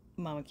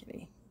Mama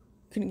Kitty.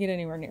 Couldn't get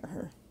anywhere near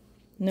her.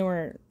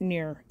 Nowhere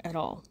near at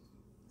all.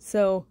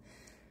 So,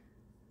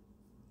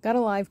 got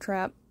a live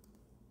trap.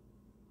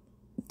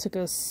 Took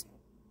us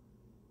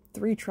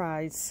 3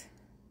 tries.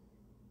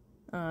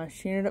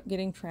 She ended up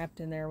getting trapped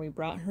in there. We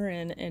brought her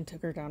in and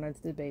took her down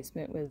into the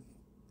basement with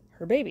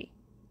her baby.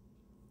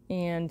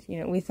 And, you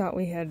know, we thought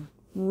we had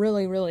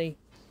really, really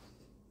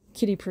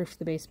kitty-proofed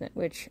the basement,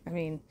 which, I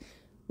mean,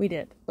 we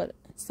did. But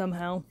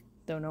somehow,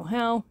 don't know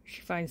how,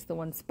 she finds the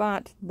one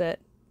spot that,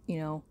 you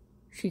know,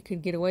 she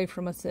could get away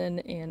from us in,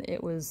 and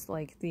it was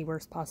like the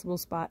worst possible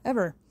spot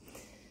ever.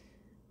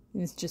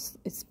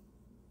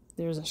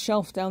 There's a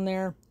shelf down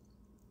there,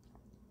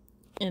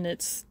 and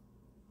it's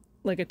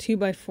like a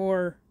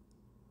 2x4,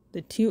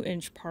 the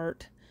 2-inch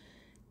part,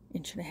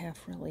 1.5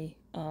 really,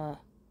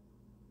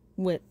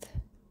 width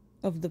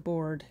of the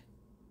board,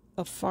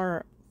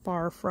 far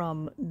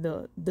from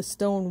the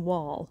stone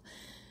wall,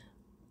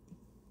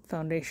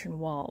 foundation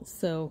wall.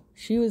 So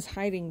she was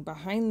hiding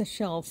behind the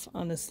shelf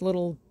on this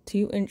little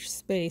 2-inch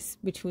space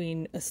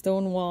between a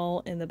stone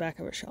wall and the back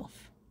of a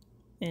shelf.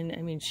 And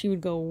I mean, she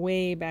would go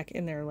way back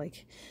in there,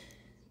 like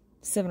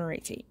 7 or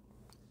 8 feet.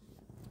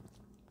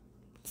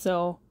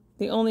 So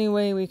the only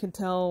way we could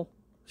tell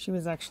she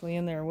was actually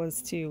in there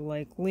was to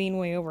like lean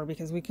way over,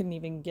 because we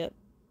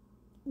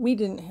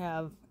didn't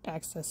have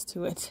access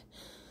to it.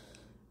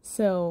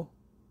 So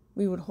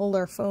we would hold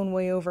our phone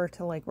way over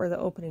to like where the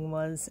opening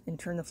was and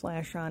turn the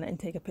flash on and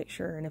take a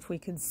picture. And if we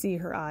could see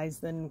her eyes,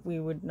 then we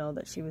would know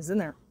that she was in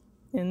there.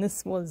 And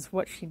this was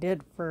what she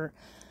did for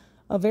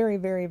a very,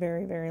 very,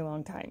 very, very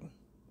long time.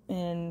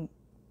 And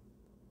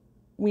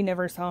we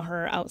never saw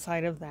her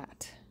outside of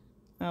that.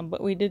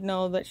 But we did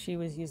know that she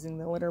was using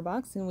the litter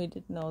box, and we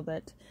did know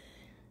that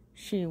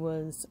she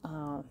was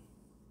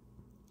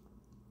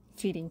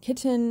feeding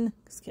Kitten,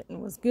 because Kitten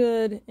was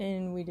good,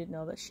 and we did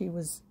know that she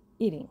was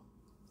eating.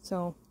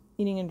 So,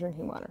 eating and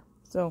drinking water.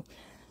 So,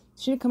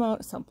 she would come out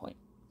at some point.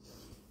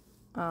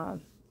 But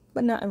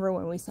not ever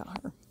when we saw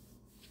her.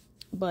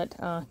 But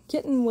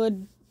Kitten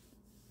would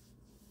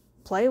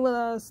play with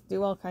us,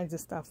 do all kinds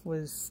of stuff,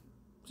 was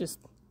just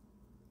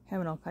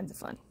having all kinds of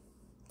fun.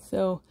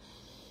 So,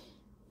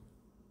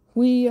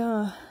 we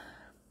had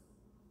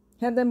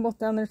them both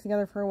down there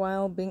together for a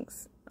while.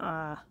 Binks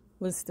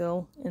was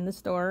still in the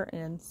store,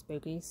 and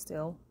Spooky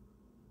still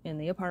in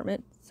the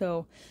apartment.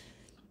 So,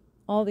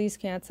 all these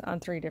cats on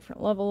 3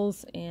 different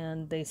levels,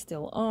 and they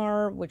still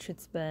are, which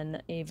it's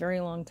been a very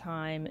long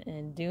time,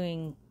 and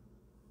doing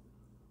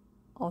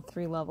all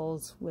 3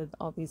 levels with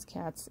all these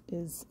cats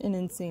is an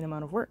insane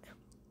amount of work.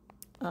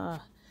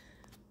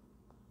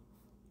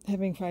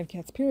 Having 5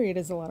 cats period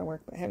is a lot of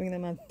work, but having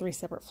them on 3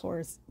 separate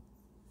floors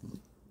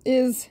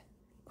is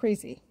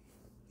crazy.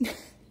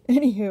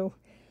 Anywho,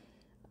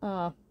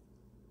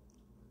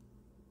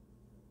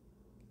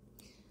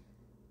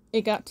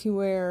 it got to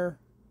where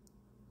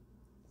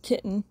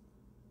Kitten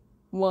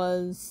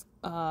was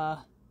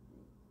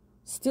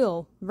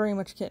still very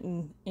much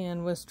Kitten,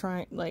 and was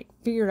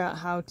figured out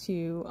how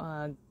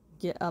to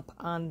get up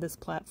on this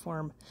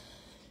platform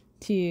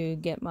to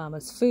get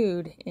Mama's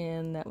food,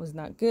 and that was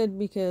not good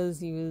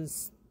because he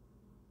was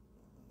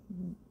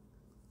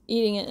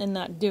eating it and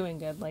not doing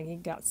good. Like, he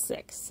got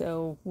sick.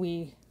 So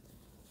we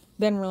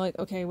then were like,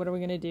 okay, what are we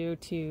going to do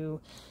to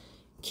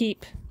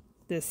keep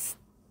this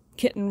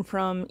Kitten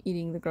from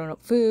eating the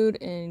grown-up food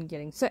and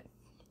getting sick?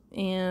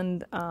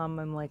 And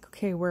I'm like,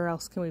 okay, where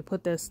else can we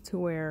put this to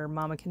where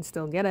Mama can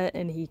still get it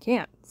and he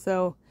can't?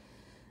 So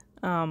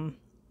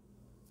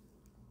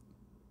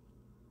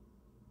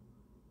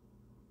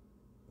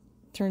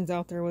turns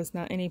out there was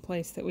not any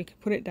place that we could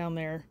put it down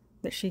there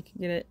that she could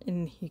get it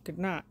and he could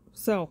not.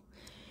 So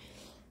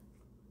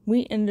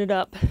we ended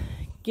up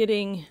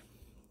getting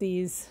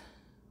these,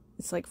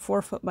 it's like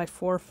 4 foot by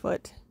 4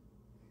 foot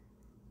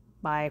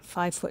by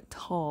 5 foot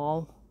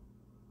tall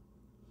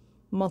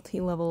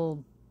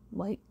multi-level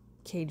like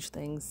cage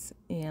things,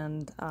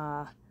 and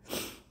I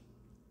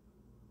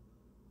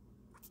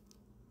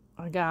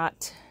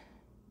got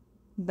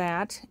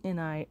that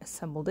and I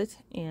assembled it,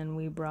 and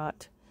we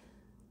brought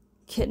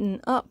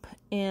Kitten up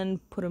and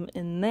put him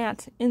in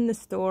the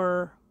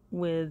store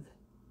with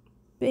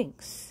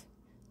Binks.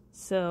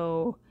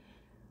 So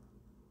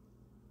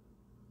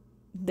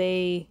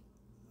they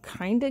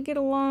kind of get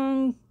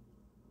along,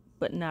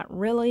 but not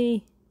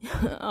really.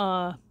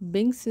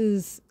 Binks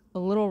is a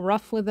little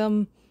rough with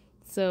them,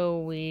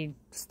 so we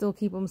still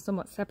keep them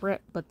somewhat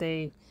separate, but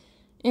they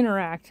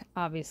interact,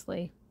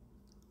 obviously.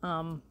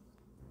 So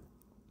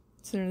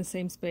they're in the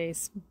same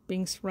space.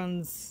 Binks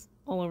runs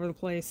all over the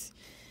place.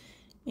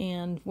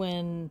 And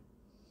when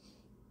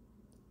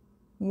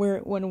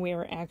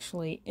we're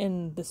actually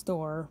in the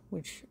store,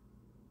 which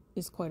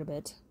is quite a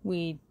bit,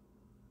 we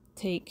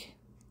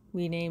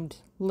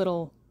named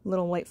little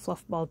white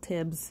fluff ball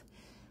Tibbs.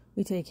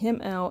 We take him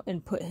out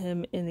and put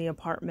him in the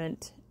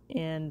apartment,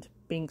 and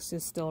Binks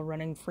is still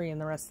running free in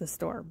the rest of the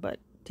store, but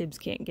Tibbs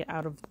can't get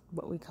out of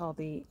what we call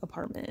the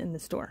apartment in the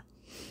store.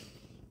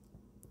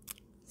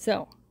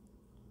 So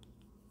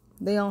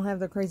they all have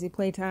their crazy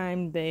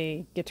playtime.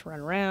 They get to run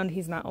around.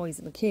 He's not always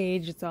in the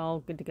cage. It's all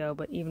good to go.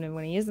 But even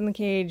when he is in the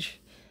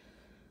cage,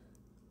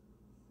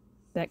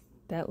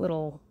 that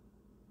little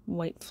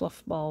white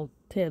fluff ball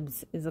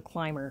Tibbs is a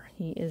climber.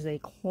 He is a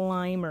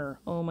climber.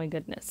 Oh my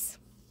goodness.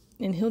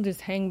 And he'll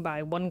just hang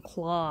by one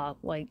claw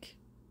like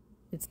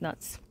it's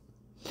nuts.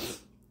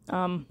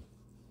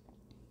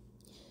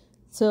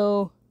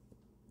 So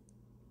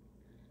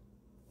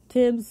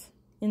Tibbs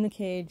in the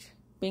cage,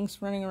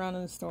 Binks running around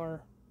in the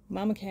store,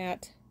 Mama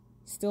Cat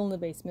still in the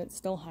basement,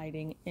 still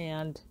hiding,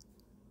 and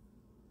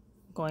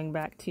going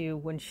back to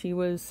when she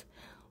was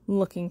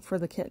looking for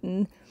the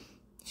kitten,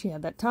 she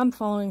had that Tom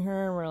following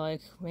her, and we're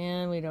like,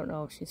 man, we don't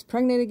know if she's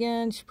pregnant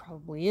again. She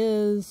probably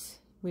is.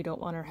 We don't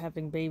want her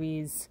having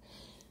babies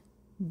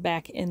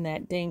back in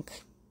that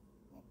dank,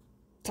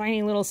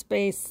 tiny little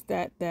space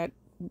that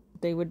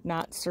they would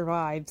not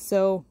survive.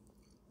 So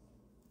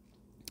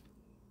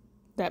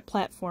that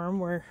platform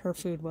where her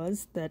food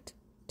was, that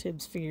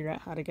Tibbs figured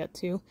out how to get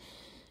to,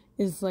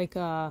 is like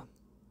an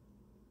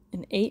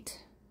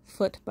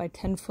 8-foot by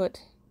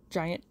 10-foot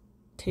giant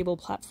table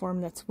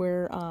platform. That's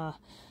where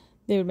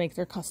they would make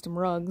their custom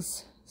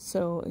rugs.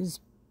 So it was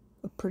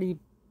a pretty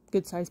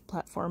good sized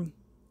platform.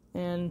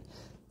 And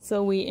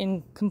so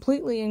we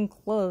completely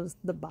enclosed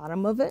the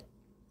bottom of it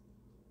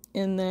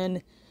and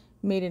then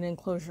made an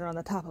enclosure on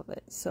the top of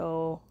it.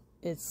 So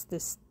it's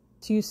this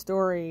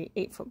 2-story,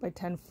 8-foot by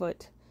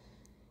 10-foot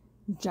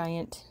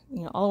giant,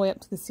 all the way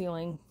up to the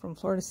ceiling, from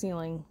floor to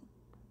ceiling,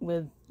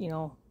 with,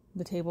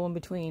 the table in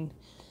between,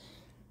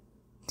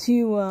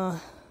 to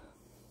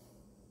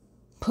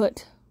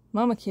put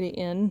Mama Kitty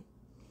in.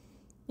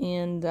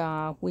 And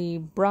we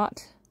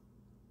brought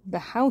the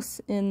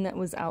house in that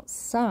was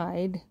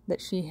outside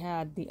that she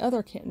had the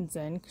other kittens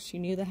in, because she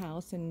knew the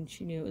house and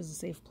she knew it was a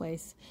safe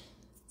place.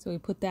 So we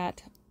put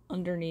that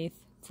underneath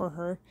for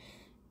her,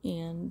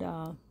 and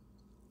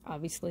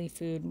obviously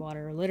food,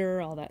 water,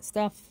 litter, all that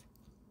stuff.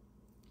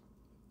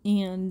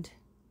 And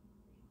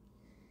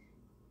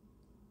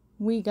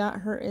we got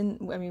her in,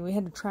 we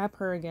had to trap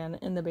her again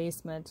in the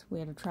basement. We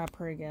had to trap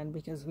her again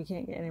because we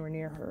can't get anywhere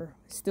near her.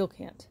 Still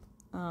can't.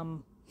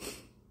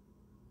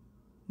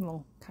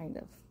 Well, kind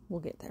of. We'll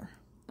get there.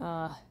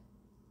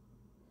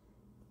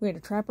 We had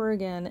to trap her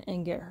again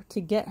and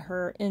get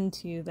her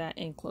into that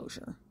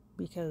enclosure,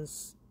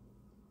 because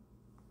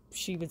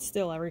she would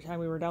still, every time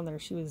we were down there,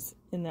 she was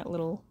in that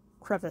little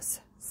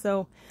crevice.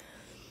 So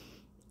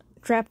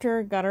trapped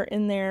her, got her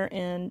in there,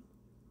 and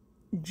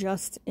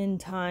just in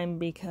time,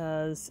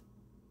 because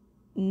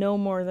no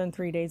more than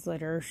 3 days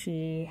later,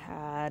 she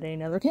had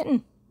another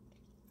kitten.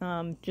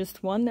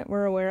 Just one that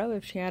we're aware of.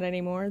 If she had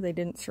any more, they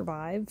didn't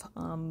survive.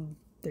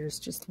 There's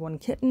just one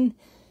kitten.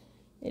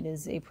 It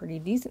is a pretty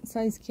decent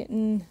sized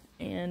kitten,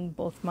 and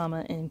both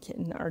Mama and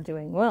kitten are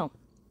doing well.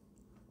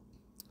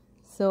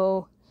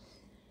 So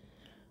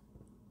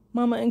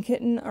Mama and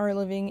kitten are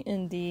living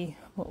in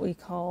what we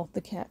call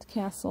the cat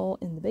castle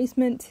in the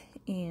basement,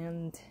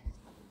 and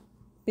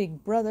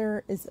Big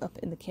Brother is up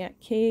in the cat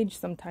cage,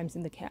 sometimes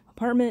in the cat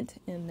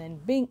apartment, and then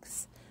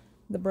Binks,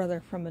 the brother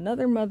from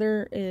another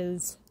mother,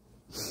 is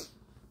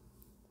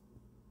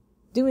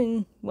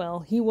doing well.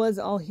 He was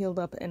all healed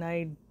up, and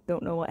I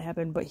don't know what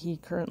happened, but he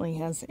currently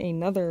has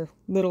another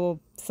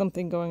little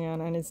something going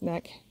on his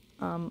neck.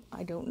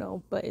 I don't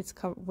know, but it's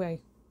covered.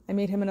 I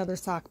made him another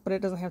sock, but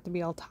it doesn't have to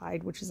be all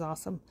tied, which is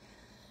awesome.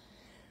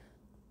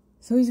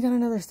 So he's got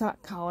another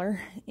sock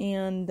collar,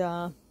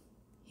 and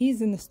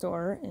he's in the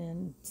store,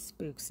 and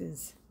Spooks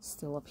is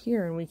still up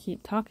here, and we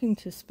keep talking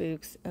to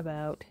Spooks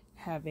about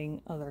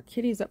having other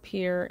kitties up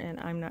here, and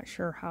I'm not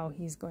sure how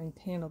he's going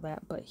to handle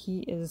that, but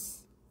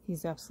he's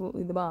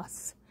absolutely the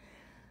boss.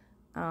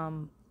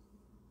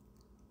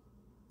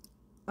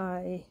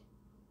 I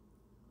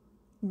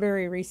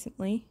very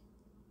recently,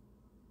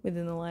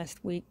 within the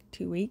last week,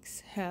 2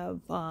 weeks,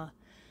 have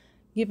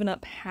given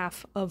up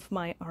half of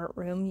my art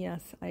room.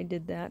 Yes, I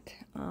did that.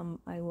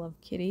 I love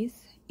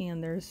kitties,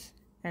 and there's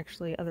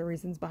actually other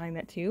reasons behind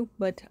that too,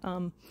 but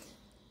I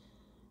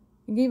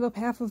gave up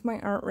half of my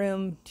art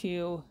room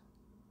to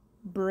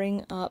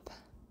bring up,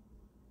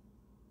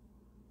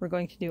 we're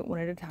going to do it one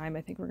at a time.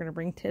 I think we're going to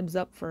bring Tibbs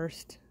up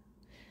first,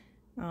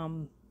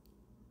 and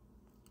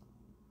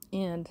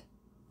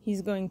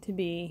he's going to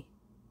be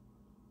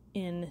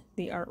in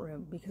the art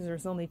room, because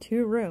there's only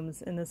 2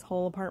 rooms in this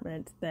whole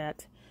apartment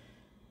that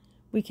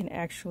we can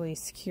actually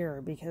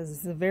secure, because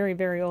it's a very,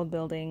 very old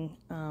building,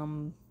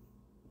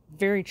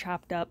 very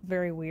chopped up,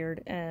 very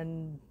weird,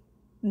 and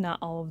not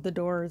all of the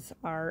doors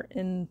are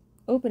in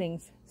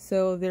openings.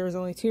 So there's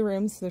only 2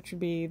 rooms, which would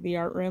be the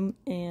art room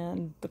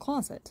and the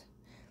closet,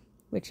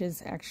 which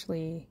is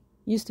actually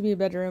used to be a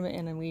bedroom,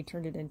 and then we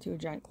turned it into a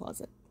giant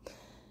closet.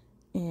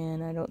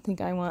 And I don't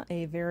think I want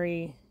a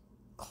very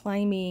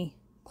climby,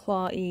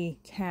 clawy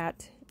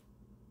cat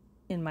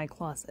in my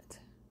closet.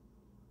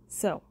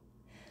 So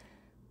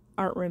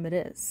art room it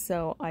is.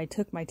 So I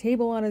took my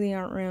table out of the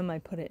art room, I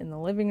put it in the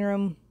living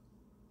room,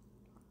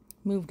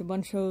 moved a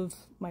bunch of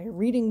my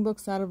reading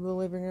books out of the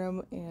living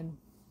room, and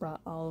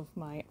brought all of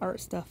my art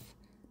stuff,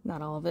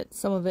 not all of it,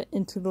 some of it,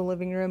 into the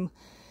living room.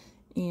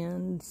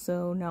 And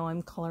so now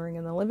I'm coloring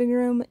in the living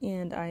room,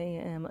 and I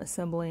am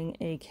assembling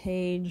a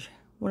cage,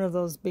 one of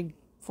those big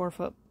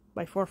 4-foot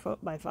by 4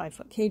 foot by 5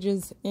 foot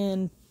cages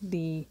in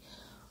the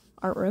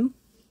art room,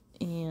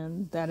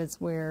 and that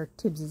is where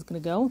Tibbs is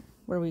going to go,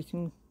 where we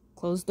can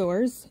close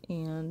doors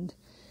and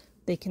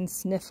they can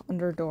sniff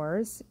under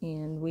doors.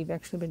 And we've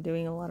actually been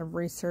doing a lot of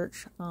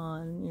research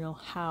on,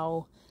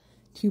 how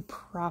to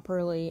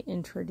properly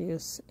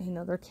introduce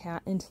another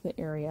cat into the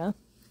area.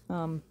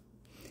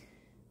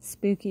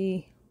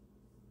 Spooky,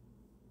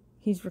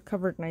 he's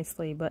recovered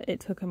nicely, but it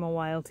took him a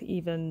while to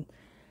even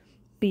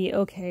be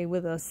okay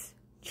with us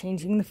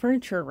changing the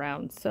furniture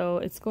around. So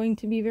it's going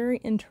to be very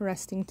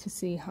interesting to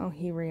see how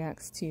he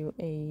reacts to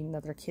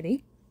another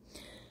kitty.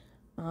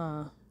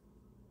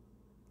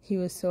 He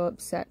was so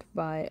upset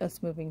by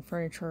us moving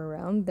furniture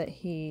around that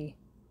he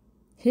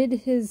hid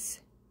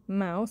his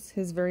mouse,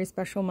 his very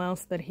special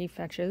mouse that he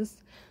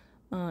fetches,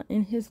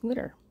 in his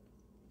litter.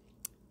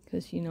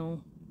 Because,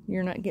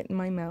 you're not getting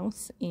my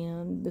mouse,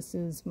 and this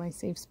is my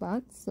safe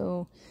spot.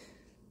 So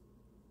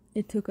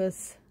it took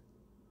us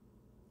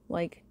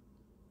like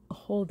a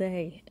whole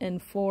day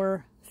and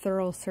 4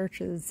 thorough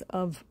searches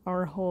of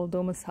our whole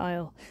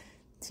domicile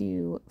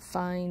to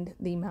find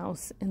the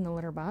mouse in the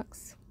litter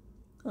box.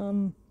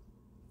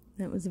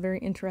 It was a very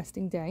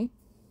interesting day.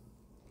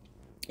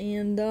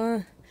 And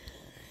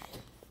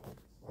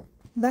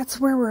that's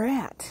where we're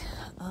at.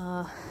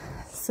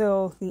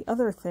 So the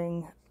other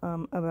thing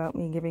about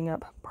me giving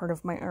up part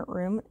of my art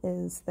room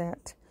is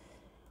that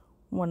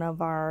one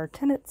of our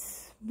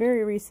tenants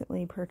very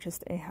recently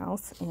purchased a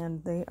house,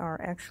 and they are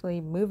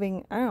actually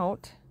moving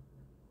out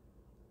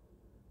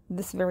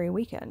this very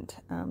weekend.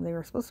 They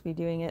were supposed to be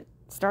doing it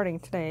starting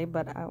today,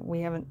 but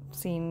we haven't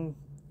seen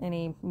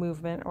any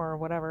movement or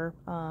whatever,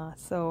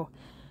 so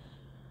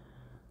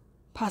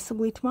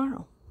possibly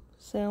tomorrow.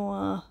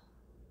 So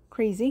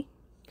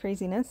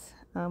craziness,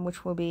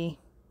 which will be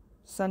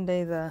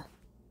Sunday the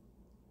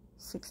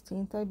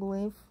 16th, I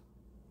believe.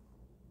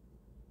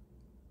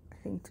 I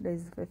think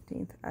today's the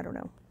 15th. I don't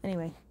know.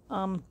 Anyway,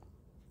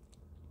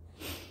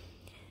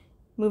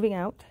 moving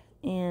out,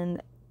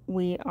 and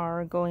we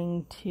are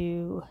going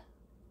to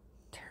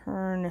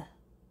turn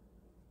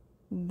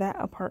that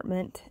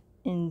apartment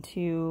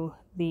into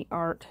the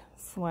art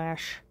 /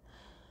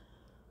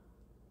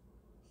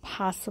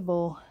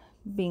 possible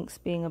Binks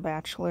being a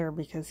bachelor,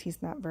 because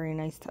he's not very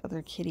nice to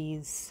other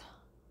kitties.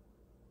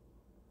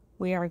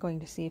 We are going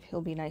to see if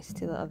he'll be nice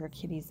to the other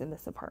kitties in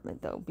this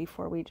apartment, though,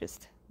 before we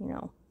just,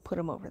 put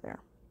him over there.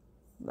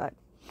 But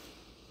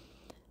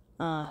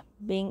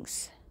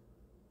Binks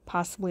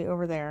possibly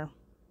over there,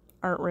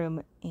 art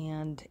room,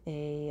 and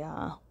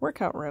a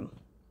workout room.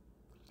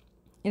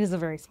 It is a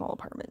very small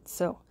apartment,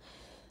 so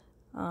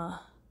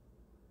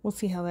we'll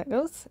see how that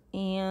goes.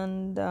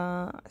 And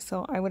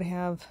so I would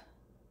have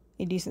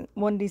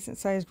one decent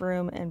sized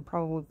room and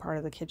probably part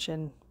of the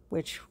kitchen,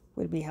 which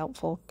would be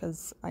helpful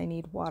because I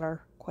need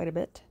water quite a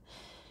bit.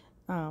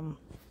 And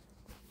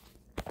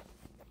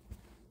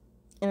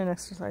an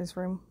exercise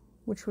room,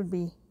 which would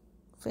be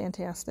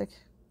fantastic.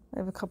 I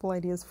have a couple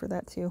ideas for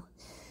that too.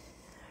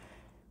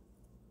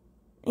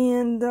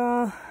 And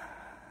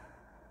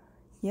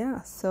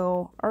yeah,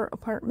 so our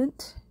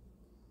apartment,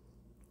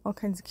 all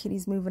kinds of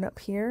kitties moving up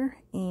here,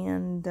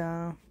 and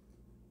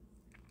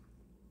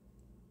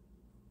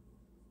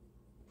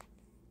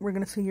we're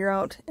gonna figure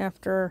out,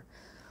 after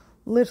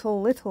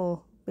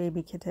little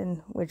baby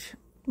kitten, which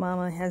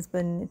Mama has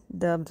been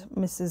dubbed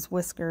Mrs.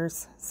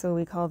 Whiskers, so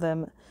we call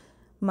them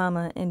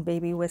Mama and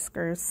Baby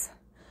Whiskers.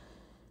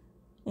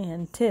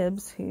 And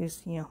Tibbs,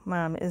 who's,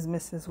 Mom is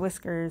Mrs.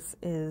 Whiskers,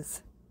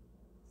 is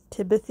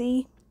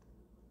Tibothy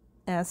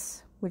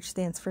S, which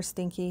stands for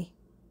Stinky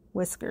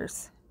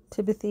Whiskers.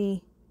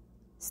 Tibothy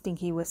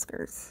Stinky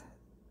Whiskers.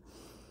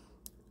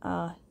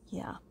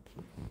 Yeah.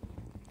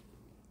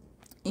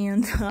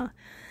 And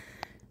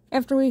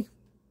after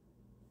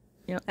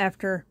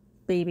after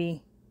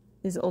baby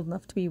is old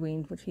enough to be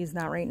weaned, which he's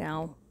not right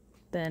now,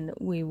 then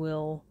we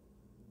will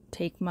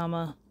take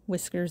Mama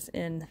Whiskers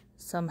in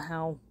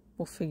somehow.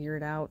 We'll figure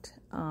it out,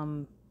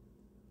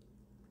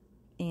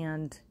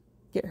 and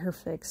get her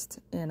fixed.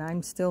 And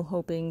I'm still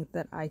hoping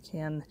that I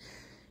can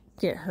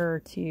get her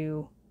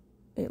to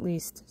at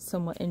least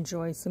somewhat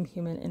enjoy some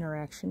human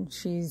interaction.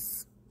 She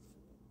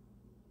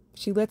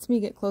lets me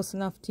get close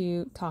enough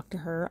to talk to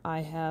her.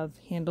 I have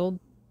handled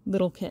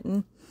little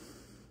kitten.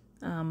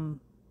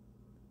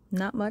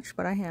 Not much,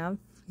 but I have.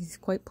 He's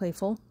quite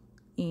playful,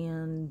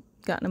 and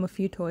gotten him a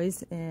few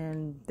toys,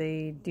 and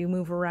they do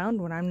move around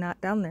when I'm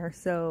not down there,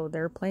 so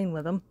they're playing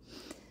with them.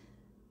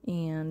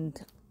 And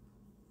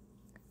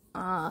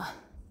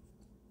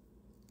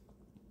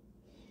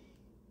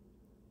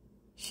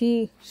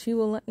she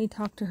will let me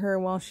talk to her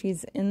while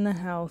she's in the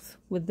house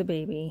with the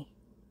baby,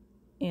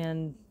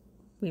 and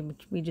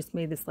we just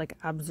made this like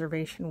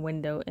observation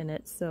window in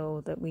it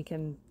so that we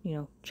can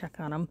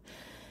check on them.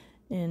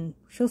 And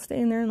she'll stay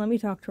in there and let me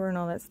talk to her and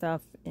all that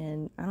stuff.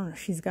 And I don't know,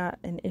 she's got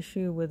an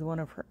issue with one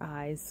of her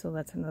eyes, so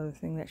that's another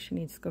thing that she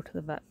needs to go to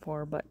the vet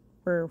for. But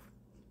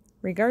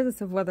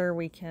regardless of whether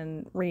we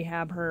can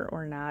rehab her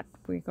or not,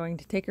 we're going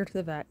to take her to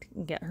the vet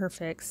and get her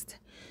fixed.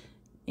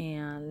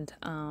 And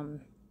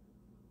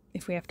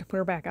if we have to put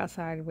her back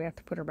outside, we have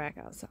to put her back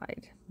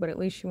outside. But at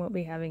least she won't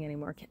be having any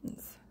more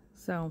kittens.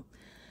 So,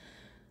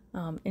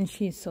 and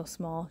she's so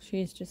small.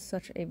 She's just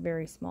such a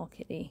very small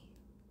kitty,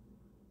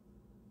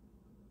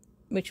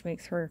 which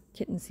makes her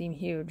kitten seem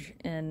huge.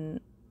 And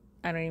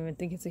I don't even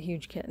think it's a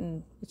huge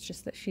kitten. It's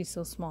just that she's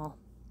so small.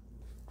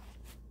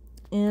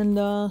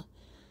 And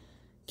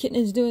kitten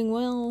is doing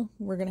well.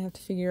 We're going to have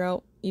to figure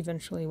out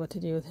eventually what to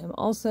do with him.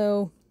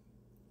 Also,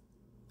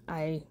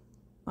 I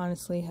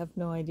honestly have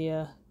no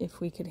idea if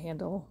we could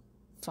handle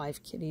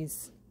 5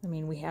 kitties. I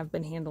mean, we have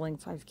been handling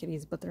 5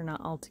 kitties, but they're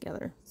not all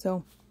together.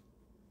 So,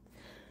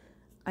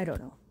 I don't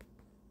know.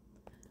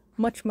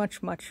 Much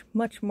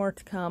more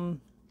to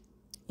come.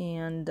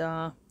 And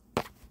I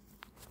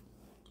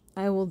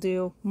will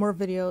do more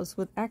videos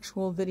with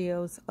actual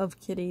videos of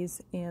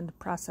kitties and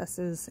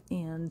processes,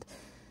 and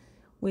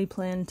we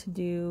plan to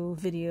do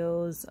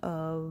videos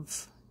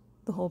of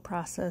the whole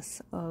process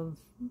of,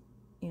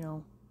 you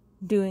know,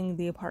 doing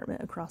the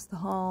apartment across the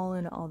hall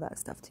and all that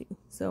stuff too.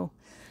 So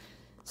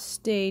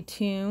stay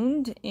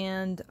tuned,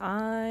 and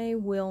I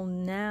will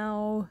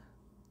now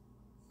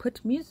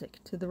put music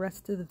to the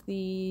rest of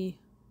the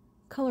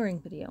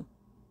coloring video.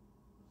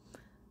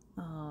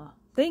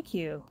 Thank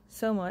you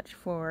so much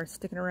for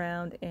sticking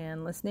around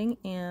and listening,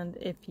 and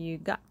if you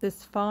got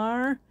this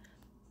far,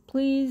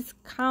 please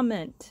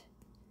comment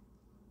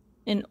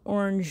an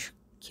orange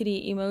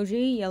kitty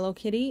emoji, yellow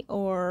kitty,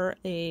 or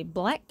a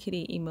black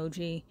kitty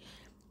emoji,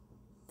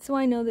 so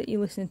I know that you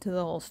listened to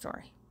the whole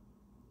story.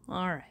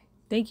 Alright,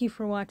 thank you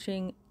for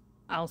watching.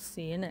 I'll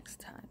see you next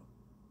time.